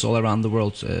efforts all around the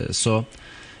world. So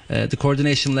the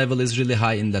coordination level is really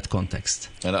high in that context.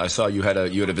 And I saw you had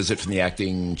a visit from the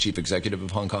acting chief executive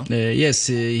of Hong Kong? Yes,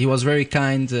 he was very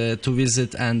kind to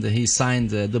visit, and he signed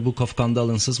the book of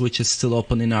condolences, which is still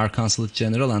open in our consulate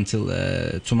general until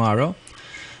tomorrow.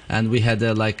 And we had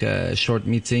a short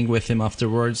meeting with him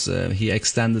afterwards. He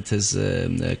extended his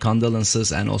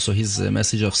condolences and also his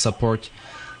message of support.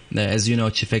 As you know,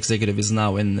 chief executive is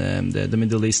now in the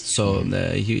Middle East, so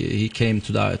he came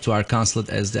to our consulate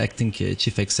as the acting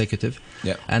chief executive.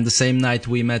 Yeah. And the same night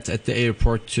we met at the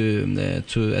airport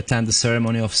to attend the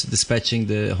ceremony of dispatching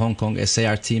the Hong Kong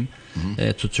SAR team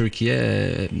to Turkey.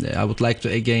 I would like to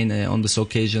again on this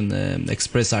occasion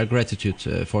express our gratitude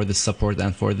for the support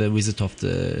and for the visit of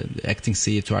the acting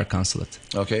CEO to our consulate.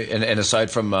 Okay, and aside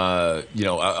from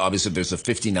obviously there's the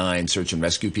 59 search and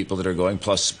rescue people that are going,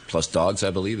 plus dogs,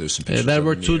 I believe. There's some pictures. There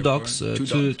were two dogs,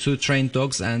 two trained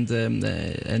dogs, and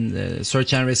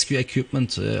search and rescue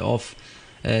equipment of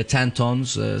 10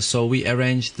 tons. So we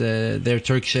arranged their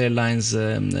Turkish Airlines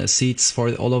seats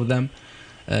for all of them.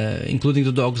 Including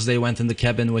the dogs, they went in the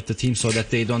cabin with the team so that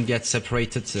they don't get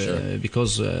separated,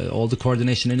 because all the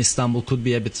coordination in Istanbul could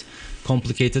be a bit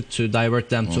complicated to divert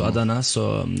them to Adana.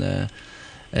 So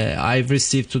I've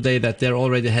received today that they're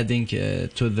already heading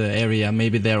to the area.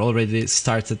 Maybe they're already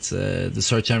started the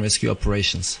search and rescue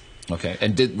operations. Okay.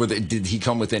 And did he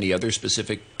come with any other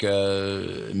specific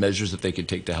measures that they could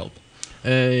take to help?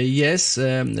 Yes,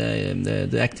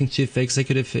 the acting chief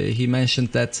executive, he mentioned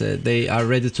that they are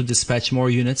ready to dispatch more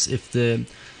units if the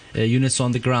units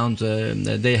on the ground,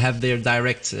 they have their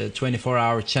direct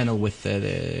 24-hour channel with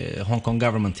the Hong Kong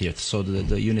government here, so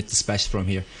the unit dispatched from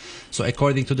here. So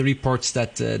according to the reports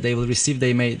that they will receive,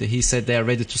 he said they are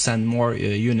ready to send more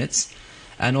units.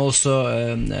 And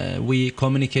also we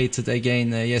communicated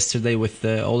again yesterday with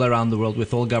all around the world,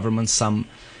 with all governments, some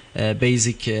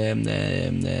basic,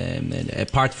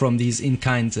 apart from these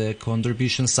in-kind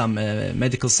contributions, some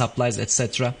medical supplies,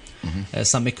 etc.,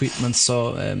 some equipment.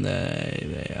 So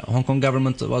Hong Kong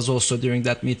government was also during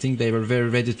that meeting. They were very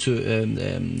ready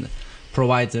to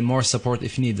provide more support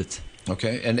if needed.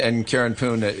 Okay, and Karen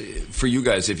Poon, for you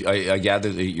guys, if I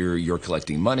gather that you're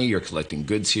collecting money, you're collecting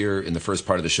goods here. In the first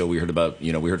part of the show, we heard about, we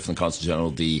heard from the Consul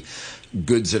General the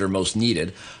goods that are most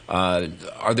needed.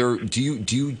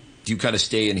 Do you kind of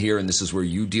stay in here and this is where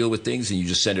you deal with things and you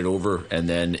just send it over and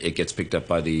then it gets picked up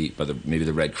by maybe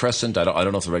the Red Crescent? I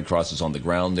don't know if the Red Cross is on the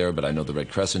ground there, but I know the Red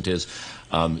Crescent is.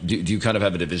 Do you kind of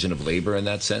have a division of labor in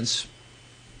that sense?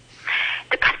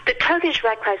 The Turkish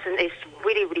Red Crescent is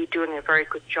really doing a very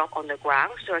good job on the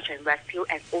ground, search and rescue,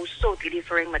 and also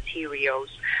delivering materials.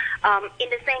 In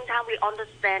the same time, we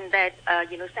understand that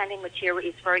sending material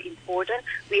is very important.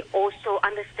 We also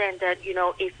understand that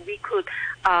if we could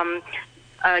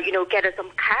get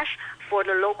some cash for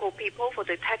the local people, for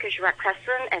the Turkish Red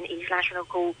Crescent and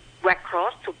International Red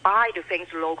Cross to buy the things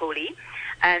locally,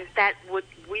 and that would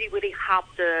really help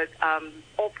the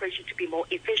operation to be more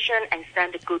efficient and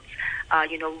send the goods,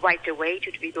 right away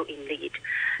to the people in need.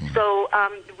 So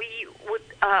we would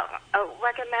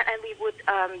recommend, and we would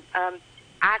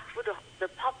ask for the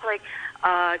public,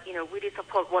 really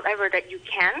support whatever that you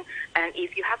can. And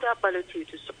if you have the ability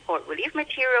to support relief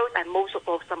materials and most of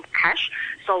all some cash,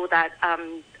 so that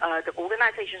the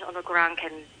organizations on the ground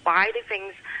can buy the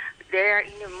things there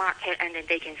in the market, and then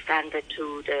they can send it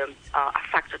to the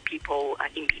affected people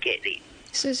immediately.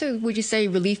 So would you say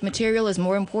relief material is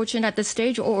more important at this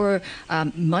stage, or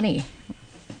money?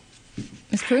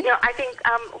 Ms. Poon? No, I think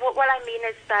what I mean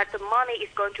is that the money is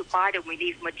going to buy the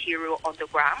relief material on the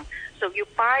ground. So you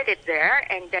buy it there,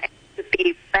 and then to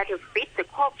be better fit the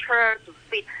culture, to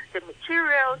fit the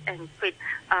materials, and fit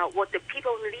what the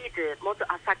people needed, what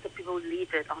the affected people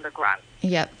needed on the ground.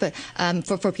 Yeah, but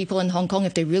for people in Hong Kong,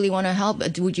 if they really want to help,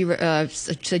 would you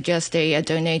suggest they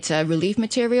donate relief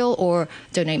material or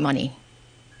donate money?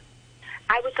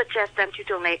 I would suggest them to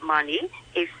donate money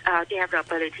if they have the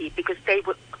ability, because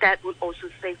that would also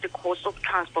save the cost of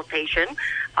transportation,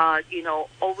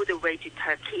 over the way to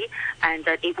Turkey, and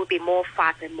that it would be more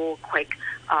fast and more quick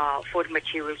for the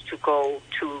materials to go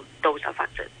to those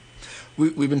affected.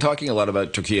 We've been talking a lot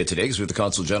about Turkey today because we have the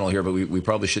Consul General here, but we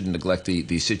probably shouldn't neglect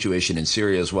the situation in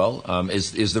Syria as well.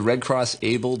 Is the Red Cross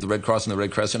and the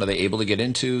Red Crescent, are they able to get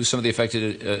into some of the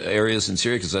affected areas in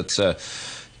Syria? Because that's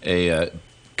a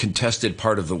contested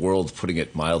part of the world, putting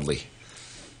it mildly.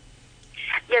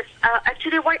 Yes,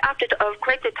 actually right after the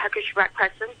earthquake, the Turkish Red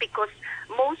Crescent, because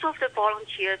most of the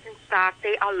volunteers and staff,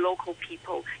 they are local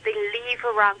people. They live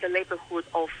around the neighborhood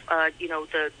of,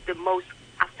 the most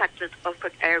affected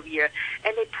earthquake area.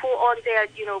 And they put on their,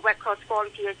 Red Cross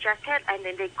volunteer jacket, and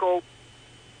then they go.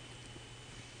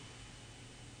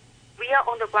 We are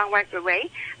on the ground right away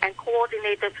and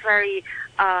coordinated very,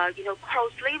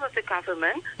 closely with the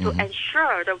government to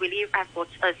ensure the relief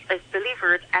efforts is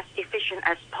delivered as efficient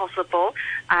as possible,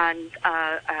 and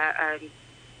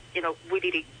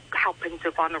really helping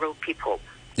the vulnerable people.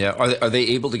 Yeah, are they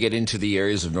able to get into the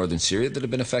areas of northern Syria that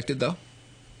have been affected, though?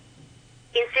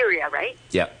 In Syria, right?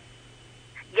 Yeah.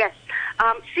 Yes.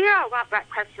 Syria Red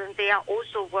Crescent, they are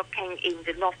also working in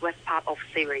the northwest part of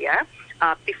Syria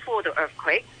before the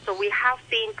earthquake. So we have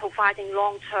been providing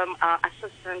long-term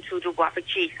assistance to the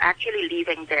refugees actually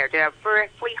living there. There are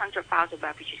 300,000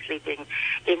 refugees living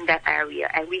in that area,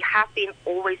 and we have been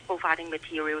always providing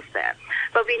materials there.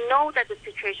 But we know that the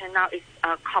situation now is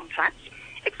complex,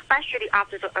 especially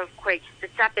after the earthquake. The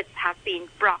deserts have been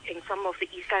blocking some of the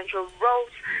essential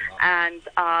roads, and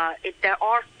there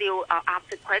are still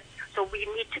afterquakes. So we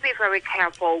need to be very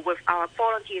careful with our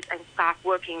volunteers and staff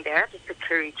working there, the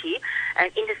security, and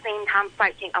in the same time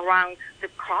fighting around the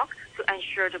clock to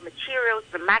ensure the materials,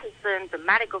 the medicine, the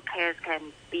medical care can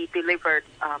be delivered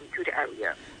to the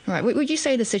area. All right. Would you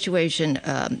say the situation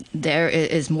there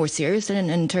is more serious than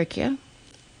in Turkey?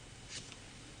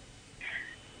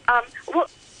 Well,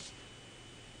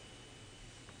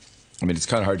 I mean, it's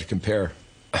kind of hard to compare,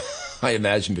 I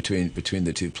imagine, between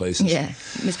the two places. Yeah.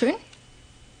 Ms. Poon?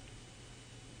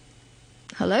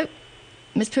 Hello?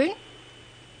 Ms. Poon?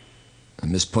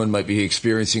 Ms. Poon might be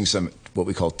experiencing some what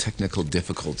we call technical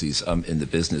difficulties in the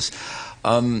business.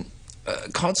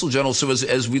 Consul General, so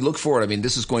as we look forward, I mean,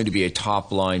 this is going to be a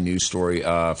top-line news story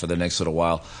for the next little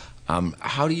while.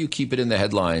 How do you keep it in the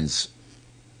headlines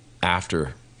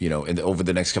after, over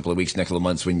the next couple of weeks, next couple of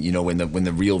months, when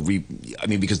the real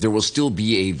because there will still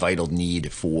be a vital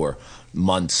need for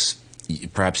months,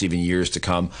 perhaps even years to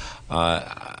come.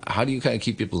 How do you kind of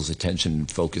keep people's attention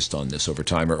focused on this over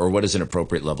time, or what is an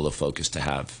appropriate level of focus to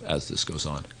have as this goes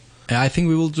on? I think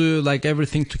we will do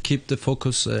everything to keep the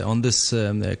focus on this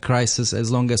crisis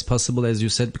as long as possible, as you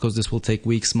said, because this will take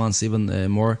weeks, months, even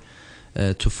more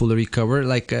to fully recover.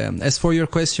 As for your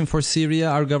question for Syria,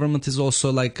 our government is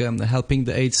also helping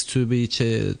the aids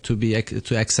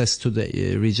to access to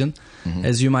the region. Mm-hmm.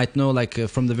 As you might know,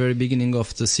 from the very beginning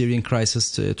of the Syrian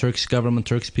crisis, the Turkish government,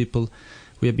 Turkish people,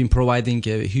 we have been providing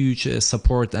huge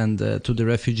support and to the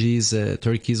refugees.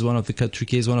 Turkey is one of the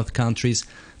countries,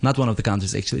 not one of the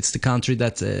countries actually. It's the country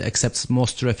that accepts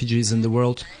most refugees in the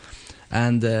world.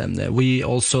 And we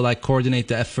also coordinate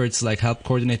the efforts, help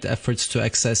coordinate the efforts to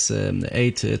access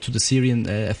aid to the Syrian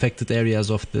affected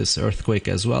areas of this earthquake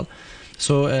as well.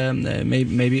 So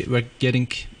maybe we're getting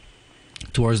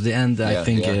towards the end. I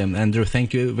think, Andrew,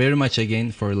 thank you very much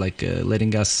again for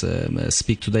letting us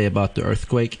speak today about the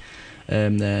earthquake.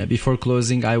 Before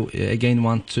closing, I again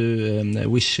want to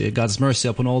wish God's mercy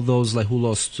upon all those who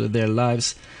lost their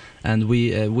lives. And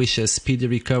we wish a speedy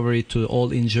recovery to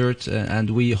all injured,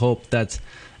 and we hope that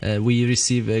we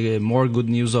receive more good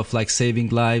news of saving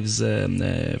lives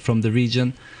from the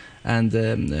region. and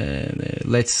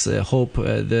let's hope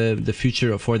the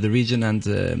future for the region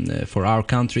and for our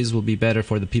countries will be better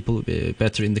for the people,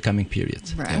 better in the coming period.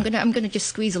 Right. I'm gonna just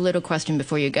squeeze a little question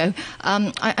before you go.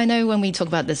 I know when we talk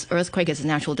about this earthquake as a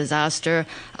natural disaster,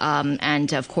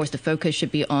 and of course the focus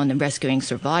should be on rescuing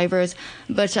survivors,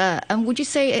 but would you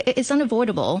say it's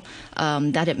unavoidable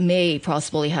that it may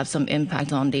possibly have some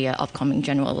impact on the upcoming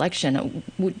general election?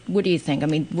 What do you think? I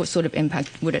mean, what sort of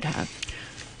impact would it have?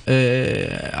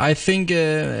 I think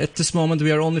at this moment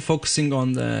we are only focusing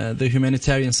on the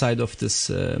humanitarian side of this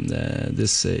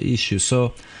issue.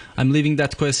 So I'm leaving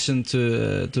that question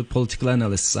to political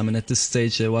analysts. I mean, at this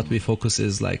stage, what we focus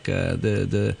is like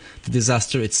the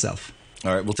disaster itself.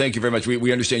 All right. Well, thank you very much.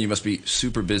 We understand you must be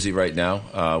super busy right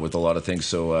now with a lot of things.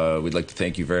 So we'd like to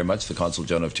thank you very much, the Consul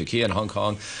General of Turkey and Hong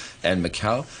Kong and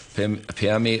Macau,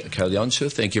 Peyami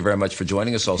Kalyonc. Thank you very much for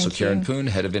joining us. Also, Karen Poon,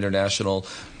 Head of International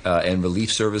and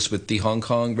Relief Service with the Hong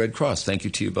Kong Red Cross. Thank you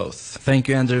to you both. Thank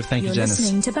you, Andrew. Thank you, Janice.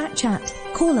 You're listening to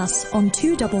Backchat. Call us on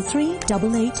 233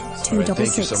 88 266 right,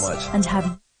 thank you so much. and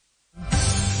have...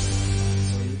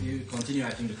 So you continue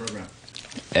acting the program.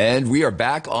 And we are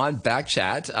back on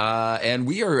Backchat, and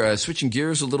we are switching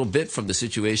gears a little bit from the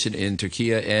situation in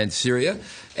Turkey and Syria,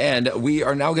 and we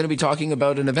are now going to be talking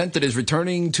about an event that is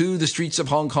returning to the streets of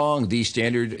Hong Kong, the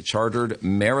Standard Chartered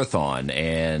Marathon,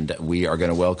 and we are going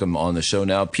to welcome on the show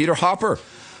now Peter Hopper,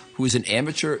 who is an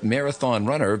amateur marathon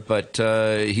runner, but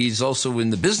he's also in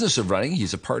the business of running.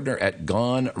 He's a partner at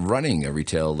Gone Running, a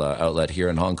retail outlet here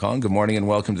in Hong Kong. Good morning and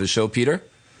welcome to the show, Peter.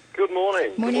 Good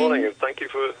morning. Good morning, and thank you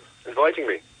for inviting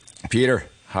me. Peter,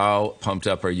 how pumped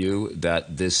up are you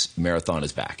that this marathon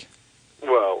is back?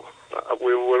 Well,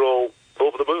 we're all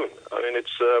over the moon. I mean,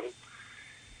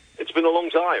 it's been a long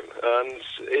time. And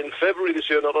in February this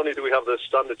year, not only do we have the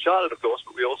Standard Chartered, of course,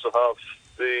 but we also have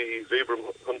the Vibram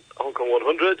Hong Kong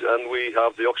 100 and we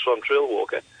have the Oxfam Trail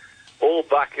Walker, all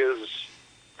back as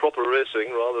proper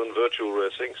racing rather than virtual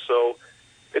racing. So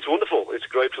it's wonderful. It's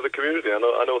great for the community. I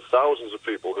know thousands of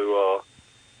people who are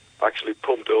actually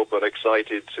pumped up and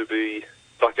excited to be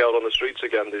back out on the streets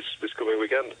again this coming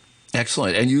weekend.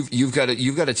 Excellent. And you've got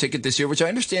a ticket this year, which I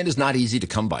understand is not easy to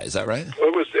come by. Is that right?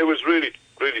 It was really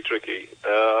tricky.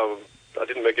 I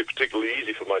didn't make it particularly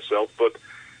easy for myself, but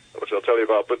which I'll tell you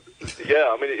about. But yeah,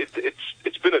 I mean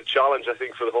it's been a challenge, I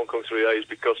think, for the Hong Kong 3As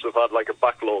because they've had like a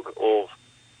backlog of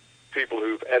people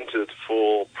who've entered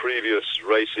for previous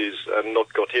races and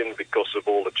not got in because of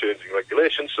all the changing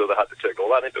regulations. So they had to take all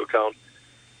that into account.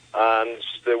 And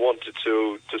they wanted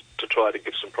to try to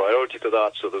give some priority to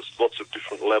that, so there's lots of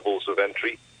different levels of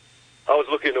entry. I was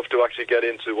lucky enough to actually get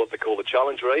into what they call the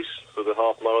challenge race for the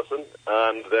half marathon,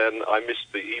 and then I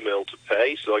missed the email to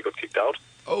pay, so I got kicked out.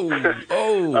 Oh.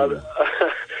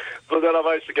 But then I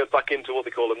managed to get back into what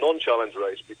they call a non-challenge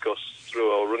race, because through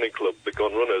our running club, the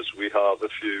Gone Runners, we have a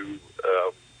few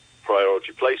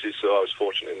priority places, so I was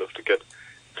fortunate enough to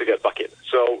get back in.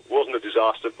 So it wasn't a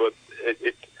disaster, but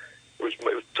it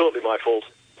was totally my fault,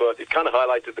 but it kind of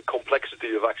highlighted the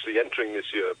complexity of actually entering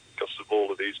this year because of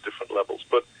all of these different levels.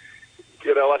 But,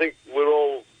 you know, I think we're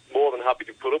all more than happy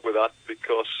to put up with that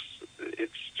because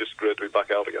it's just great to be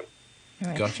back out again.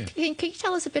 Right. Gotcha. Can you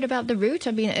tell us a bit about the route?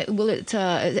 I mean,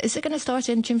 is it going to start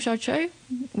in Tsim Sha Tsui?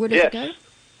 Where does it go?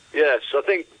 Yes, I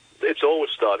think it's always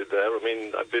started there. I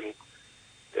mean, I've been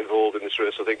involved in this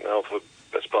race, I think, now for the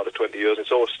best part of 20 years.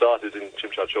 It's always started in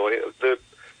Tsim Sha Tsui.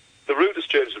 The route has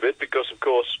changed a bit because, of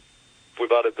course,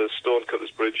 we've added the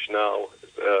Stonecutters Bridge now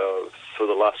for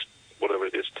the last, whatever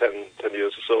it is, 10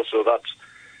 years or so. So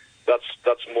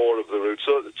that's more of the route.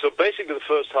 So basically the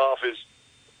first half is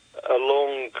a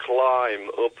long climb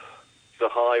up the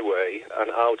highway and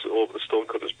out over the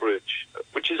Stonecutters Bridge,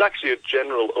 which is actually a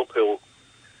general uphill.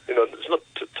 You know, it's not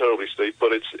terribly steep,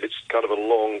 but it's kind of a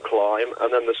long climb.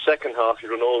 And then the second half,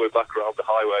 you run all the way back around the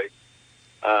highway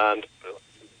and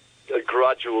a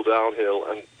gradual downhill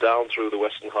and down through the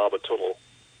Western Harbour Tunnel,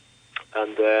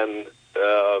 and then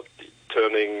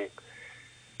turning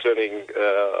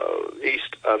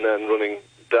east and then running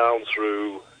down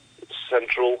through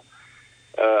Central,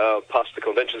 past the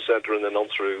Convention Centre, and then on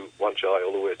through Wan Chai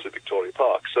all the way to Victoria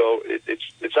Park. So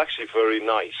it's actually very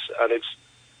nice, and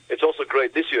it's also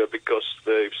great this year because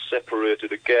they've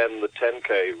separated again the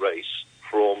 10K race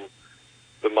from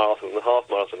the marathon, the half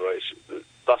marathon race.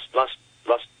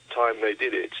 Last time they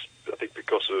did it, I think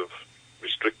because of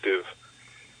restrictive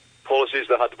policies,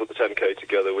 they had to put the 10K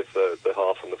together with the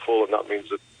half and the full, and that means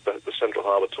that the Central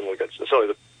Harbour Tunnel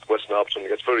the Western Harbour Tunnel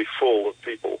gets very full of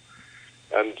people,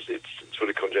 and it's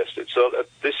really congested. So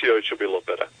this year it should be a lot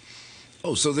better.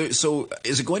 Oh, so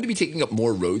is it going to be taking up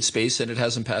more road space than it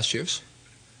has in past years?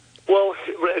 Well,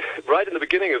 right in the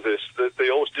beginning of this, they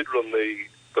always did run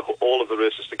all of the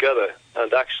races together.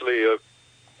 And actually, a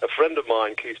friend of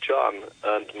mine, Keith Chan,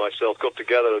 and myself got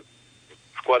together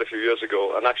quite a few years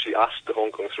ago and actually asked the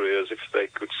Hong Kong 3ers if they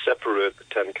could separate the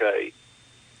 10K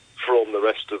from the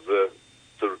rest of the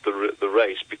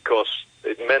race, because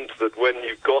it meant that when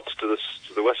you got to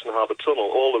the Western Harbour Tunnel,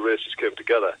 all the races came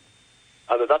together.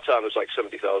 And at that time, there was like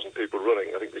 70,000 people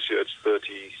running. I think this year it's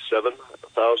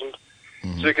 37,000.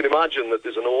 So you can imagine that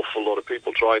there's an awful lot of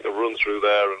people trying to run through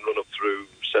there and run up through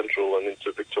Central and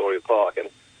into Victoria Park. And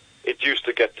it used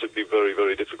to get to be very,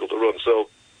 very difficult to run. So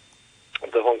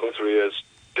the Hong Kong 3ers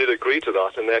did agree to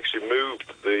that, and they actually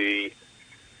moved the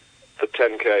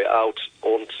 10K out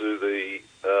onto the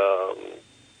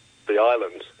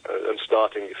island and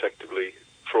starting effectively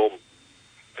from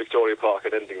Victoria Park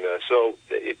and ending there. So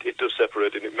it does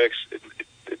separate, and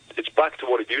it's back to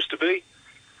what it used to be.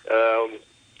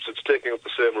 So it's taking up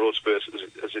the same road space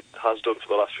as it has done for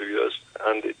the last few years,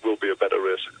 and it will be a better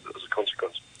race as a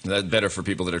consequence. That's better for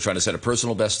people that are trying to set a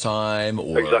personal best time,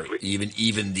 or exactly.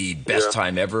 even the best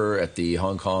time ever at the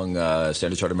Hong Kong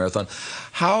Standard Chartered Marathon.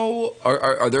 How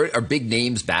are big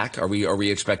names back? Are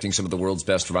we expecting some of the world's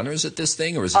best runners at this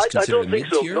thing, or is this considered a mid-tier? I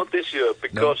don't think so. Not this year,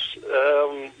 because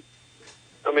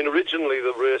originally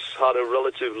the race had a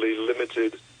relatively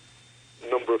limited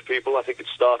number of people. I think it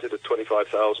started at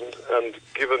 25,000, and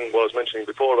given what I was mentioning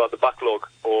before about the backlog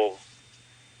of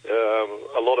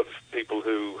a lot of people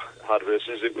who had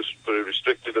races, it was very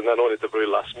restricted, and then only at the very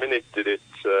last minute did it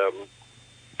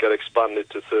get expanded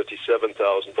to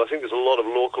 37,000. But I think there's a lot of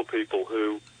local people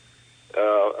who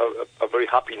are very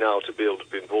happy now to be able to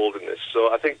be involved in this.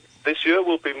 So I think this year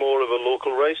will be more of a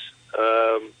local race,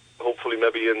 hopefully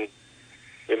maybe in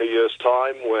a year's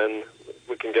time when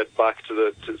we can get back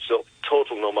to sort of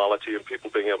total normality and people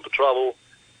being able to travel.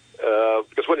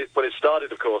 Because when it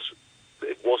started, of course,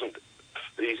 it wasn't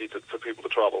easy for people to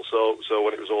travel. So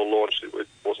when it was all launched, it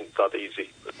wasn't that easy.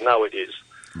 But now it is.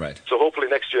 Right. So hopefully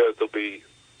next year we'll be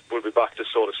back to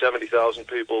sort of 70,000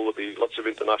 people. There'll be lots of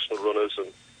international runners, and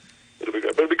it'll be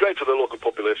great. But it'll be great for the local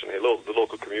population here, the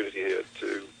local community here,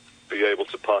 to be able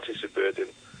to participate in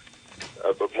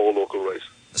a more local race.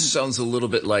 Sounds a little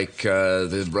bit like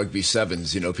the rugby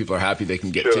sevens. People are happy they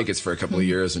can get tickets for a couple of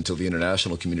years until the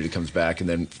international community comes back, and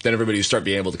then everybody will start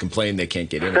being able to complain they can't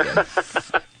get in again.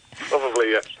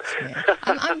 Probably, yes.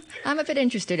 Yeah. I'm a bit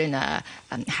interested in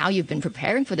how you've been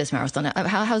preparing for this marathon.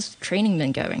 How's training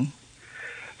been going?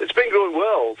 It's been going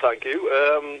well, thank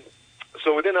you.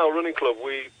 So within our running club,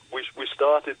 we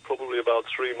started probably about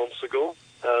 3 months ago,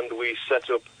 and we set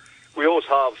up. We always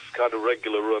have kind of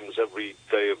regular runs every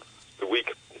day of the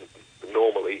week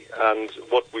normally, and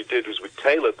what we did was we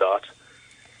tailored that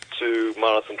to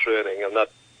marathon training, and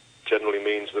that generally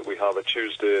means that we have a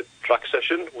Tuesday track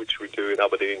session, which we do in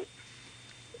Aberdeen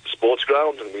Sports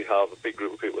Ground, and we have a big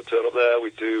group of people that turn up there.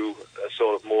 We do a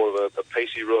sort of more of a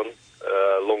pacey run,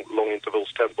 long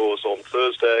intervals, tempos on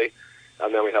Thursday,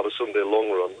 and then we have a Sunday long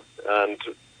run. And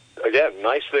again,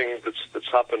 nice thing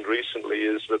that's happened recently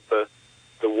is that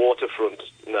the waterfront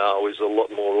now is a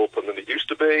lot more open than it used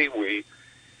to be. We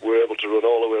were able to run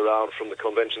all the way around from the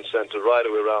convention centre right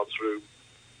the way around through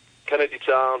Kennedy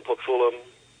Town, Port Fulham,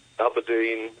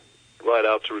 Aberdeen, right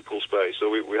out to Repulse Bay. So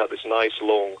we had this nice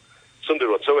long Sunday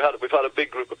run. So we've had a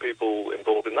big group of people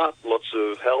involved in that, lots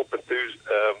of help,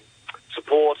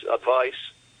 support, advice,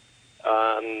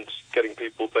 and getting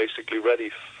people basically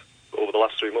ready over the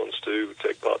last 3 months to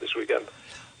take part this weekend.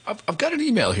 I've got an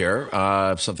email here,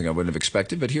 something I wouldn't have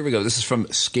expected, but here we go. This is from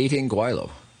Skating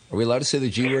Guilo. Are we allowed to say the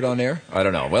G word on air? I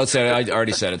don't know. Well, I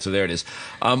already said it, so there it is.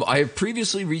 I have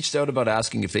previously reached out about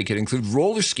asking if they could include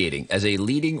roller skating as a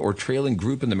leading or trailing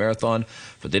group in the marathon,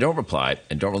 but they don't reply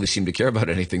and don't really seem to care about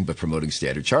anything but promoting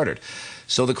Standard Chartered.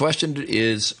 So the question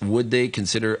is, would they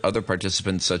consider other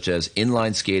participants such as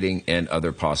inline skating and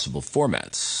other possible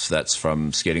formats? That's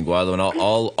from Skating Guilo, and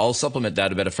I'll supplement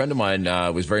that a bit. A friend of mine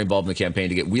was very involved in the campaign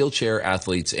to get wheelchair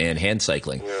athletes and hand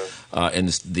cycling in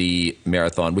the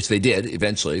marathon, which they did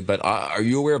eventually. But are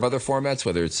you aware of other formats,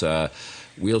 whether it's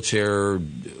wheelchair,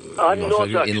 I'm not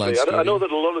actually. inline skating? I know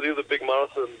that a lot of the other big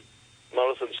marathons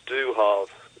do have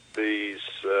these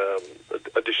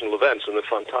additional events, and they're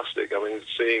fantastic. I mean,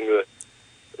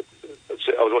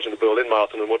 I was watching the Berlin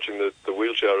Marathon and watching the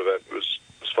wheelchair event was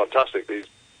fantastic. These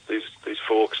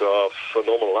folks are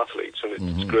phenomenal athletes, and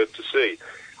it's great to see.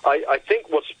 I think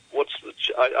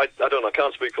I don't know, I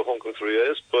can't speak for Hong Kong 3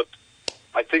 years, but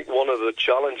I think one of the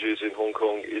challenges in Hong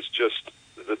Kong is just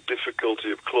the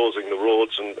difficulty of closing the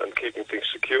roads and keeping things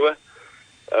secure,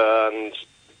 and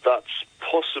that's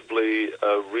possibly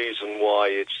a reason why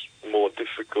it's more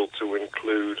difficult to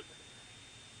include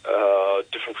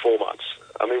different formats.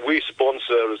 I mean, we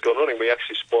sponsor, as Gone Running, we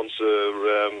actually sponsor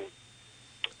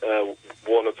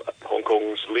one of Hong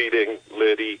Kong's leading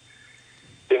lady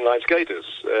inline skaters,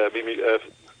 Mimi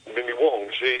Wong.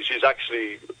 She's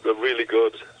actually a really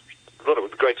good runner. It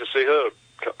was great to see her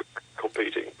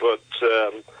competing, but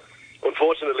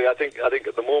unfortunately, I think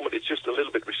at the moment it's just a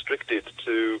little bit restricted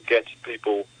to get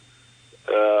people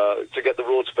to get the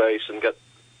road space and to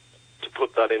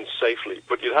put that in safely.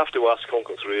 But you'd have to ask Hong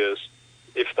Kong 3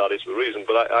 if that is the reason.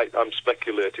 But I'm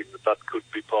speculating that could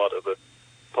be part of the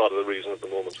reason at the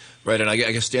moment. Right, and I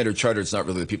guess Standard Chartered, it's not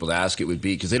really the people to ask. It would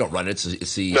be because they don't run it.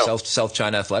 It's the South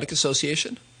China Athletic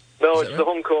Association. No, it's the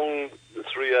Hong Kong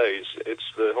 3As. It's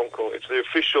the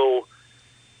official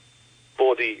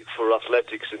body for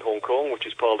athletics in Hong Kong, which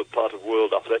is part of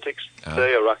World Athletics.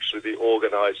 They are actually the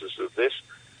organisers of this.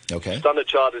 Okay. Standard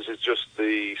Chartered is just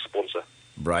the sponsor.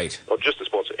 Right. Not just the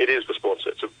sponsor. It is the sponsor.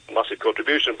 It's a massive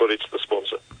contribution, but it's the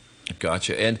sponsor.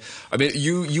 Gotcha. And I mean,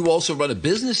 you also run a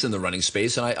business in the running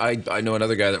space, and I know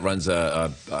another guy that runs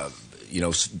a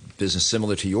business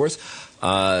similar to yours.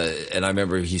 And I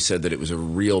remember he said that it was a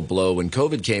real blow when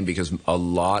COVID came because a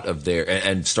lot of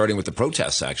and starting with the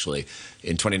protests actually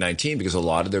in 2019, because a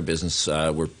lot of their business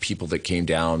were people that came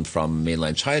down from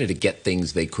mainland China to get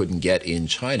things they couldn't get in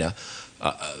China,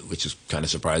 which is kind of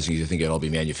surprising. You think it'll all be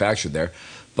manufactured there.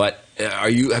 But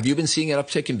have you been seeing an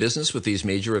uptick in business with these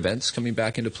major events coming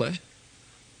back into play?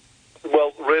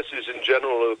 Well, races in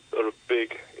general are a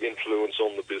big influence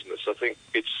on the business. I think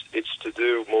it's to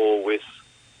do more with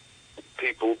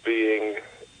people being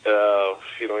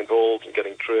involved and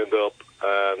getting trained up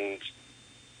and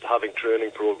having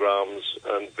training programs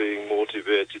and being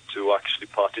motivated to actually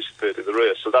participate in the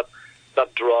race. So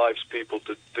that drives people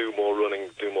to do more running,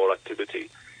 do more activity.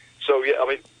 So yeah, I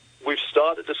mean, we've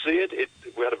started to see it.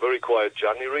 We had a very quiet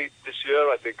January this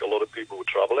year. I think a lot of people were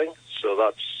travelling, so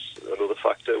that's another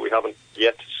factor. We haven't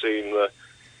yet seen the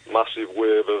massive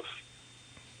wave of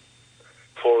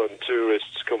foreign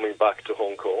tourists coming back to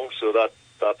Hong Kong, so that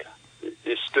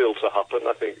is still to happen.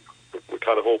 I think we're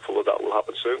kind of hopeful that will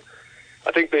happen soon.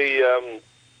 I think the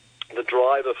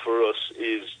driver for us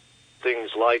is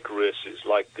things like races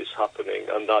like this happening,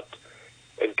 and that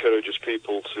encourages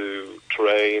people to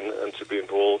train and to be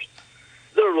involved.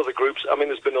 There are other groups. I mean,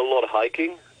 there's been a lot of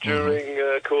hiking during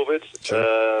COVID.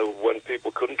 Sure. When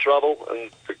people couldn't travel and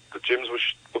the gyms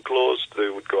were closed, they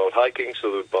would go out hiking,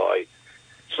 so they would buy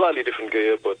slightly different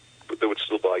gear, but they would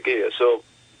still buy gear. So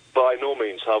by no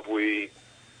means have we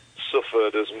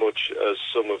suffered as much as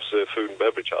some of, say, food and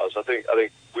beverage has. I think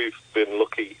we've been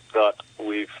lucky that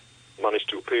we've managed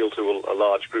to appeal to a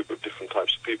large group of different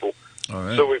types of people. All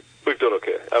right. So we've done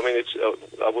okay. I mean,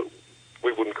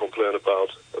 we wouldn't complain about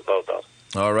that.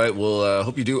 All right. Well,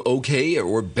 hope you do okay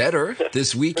or better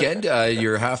this weekend.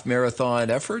 Your half marathon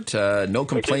effort. No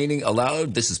complaining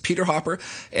allowed. This is Peter Hopper,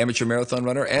 amateur marathon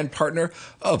runner and partner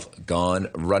of Gone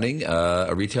Running,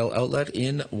 a retail outlet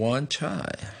in Wan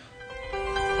Chai.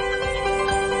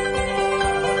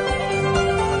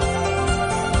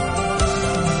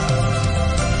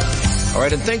 All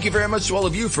right, and thank you very much to all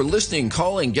of you for listening,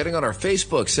 calling, getting on our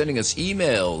Facebook, sending us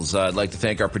emails. I'd like to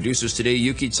thank our producers today,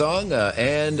 Yuki Tsong,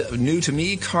 and new to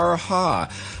me, Kar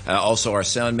Ha. Also our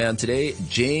sound man today,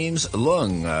 James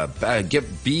Lung.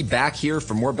 Be back here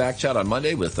for more Back Chat on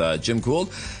Monday with Jim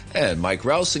Gould and Mike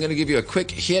Rouse. I'm going to give you a quick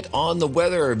hit on the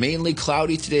weather. Mainly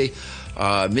cloudy today,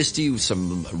 misty with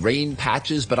some rain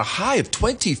patches, but a high of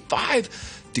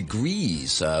 25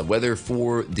 degrees. Weather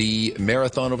for the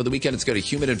marathon over the weekend. It's going to be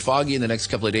humid and foggy in the next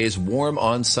couple of days. Warm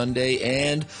on Sunday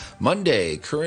and Monday. Current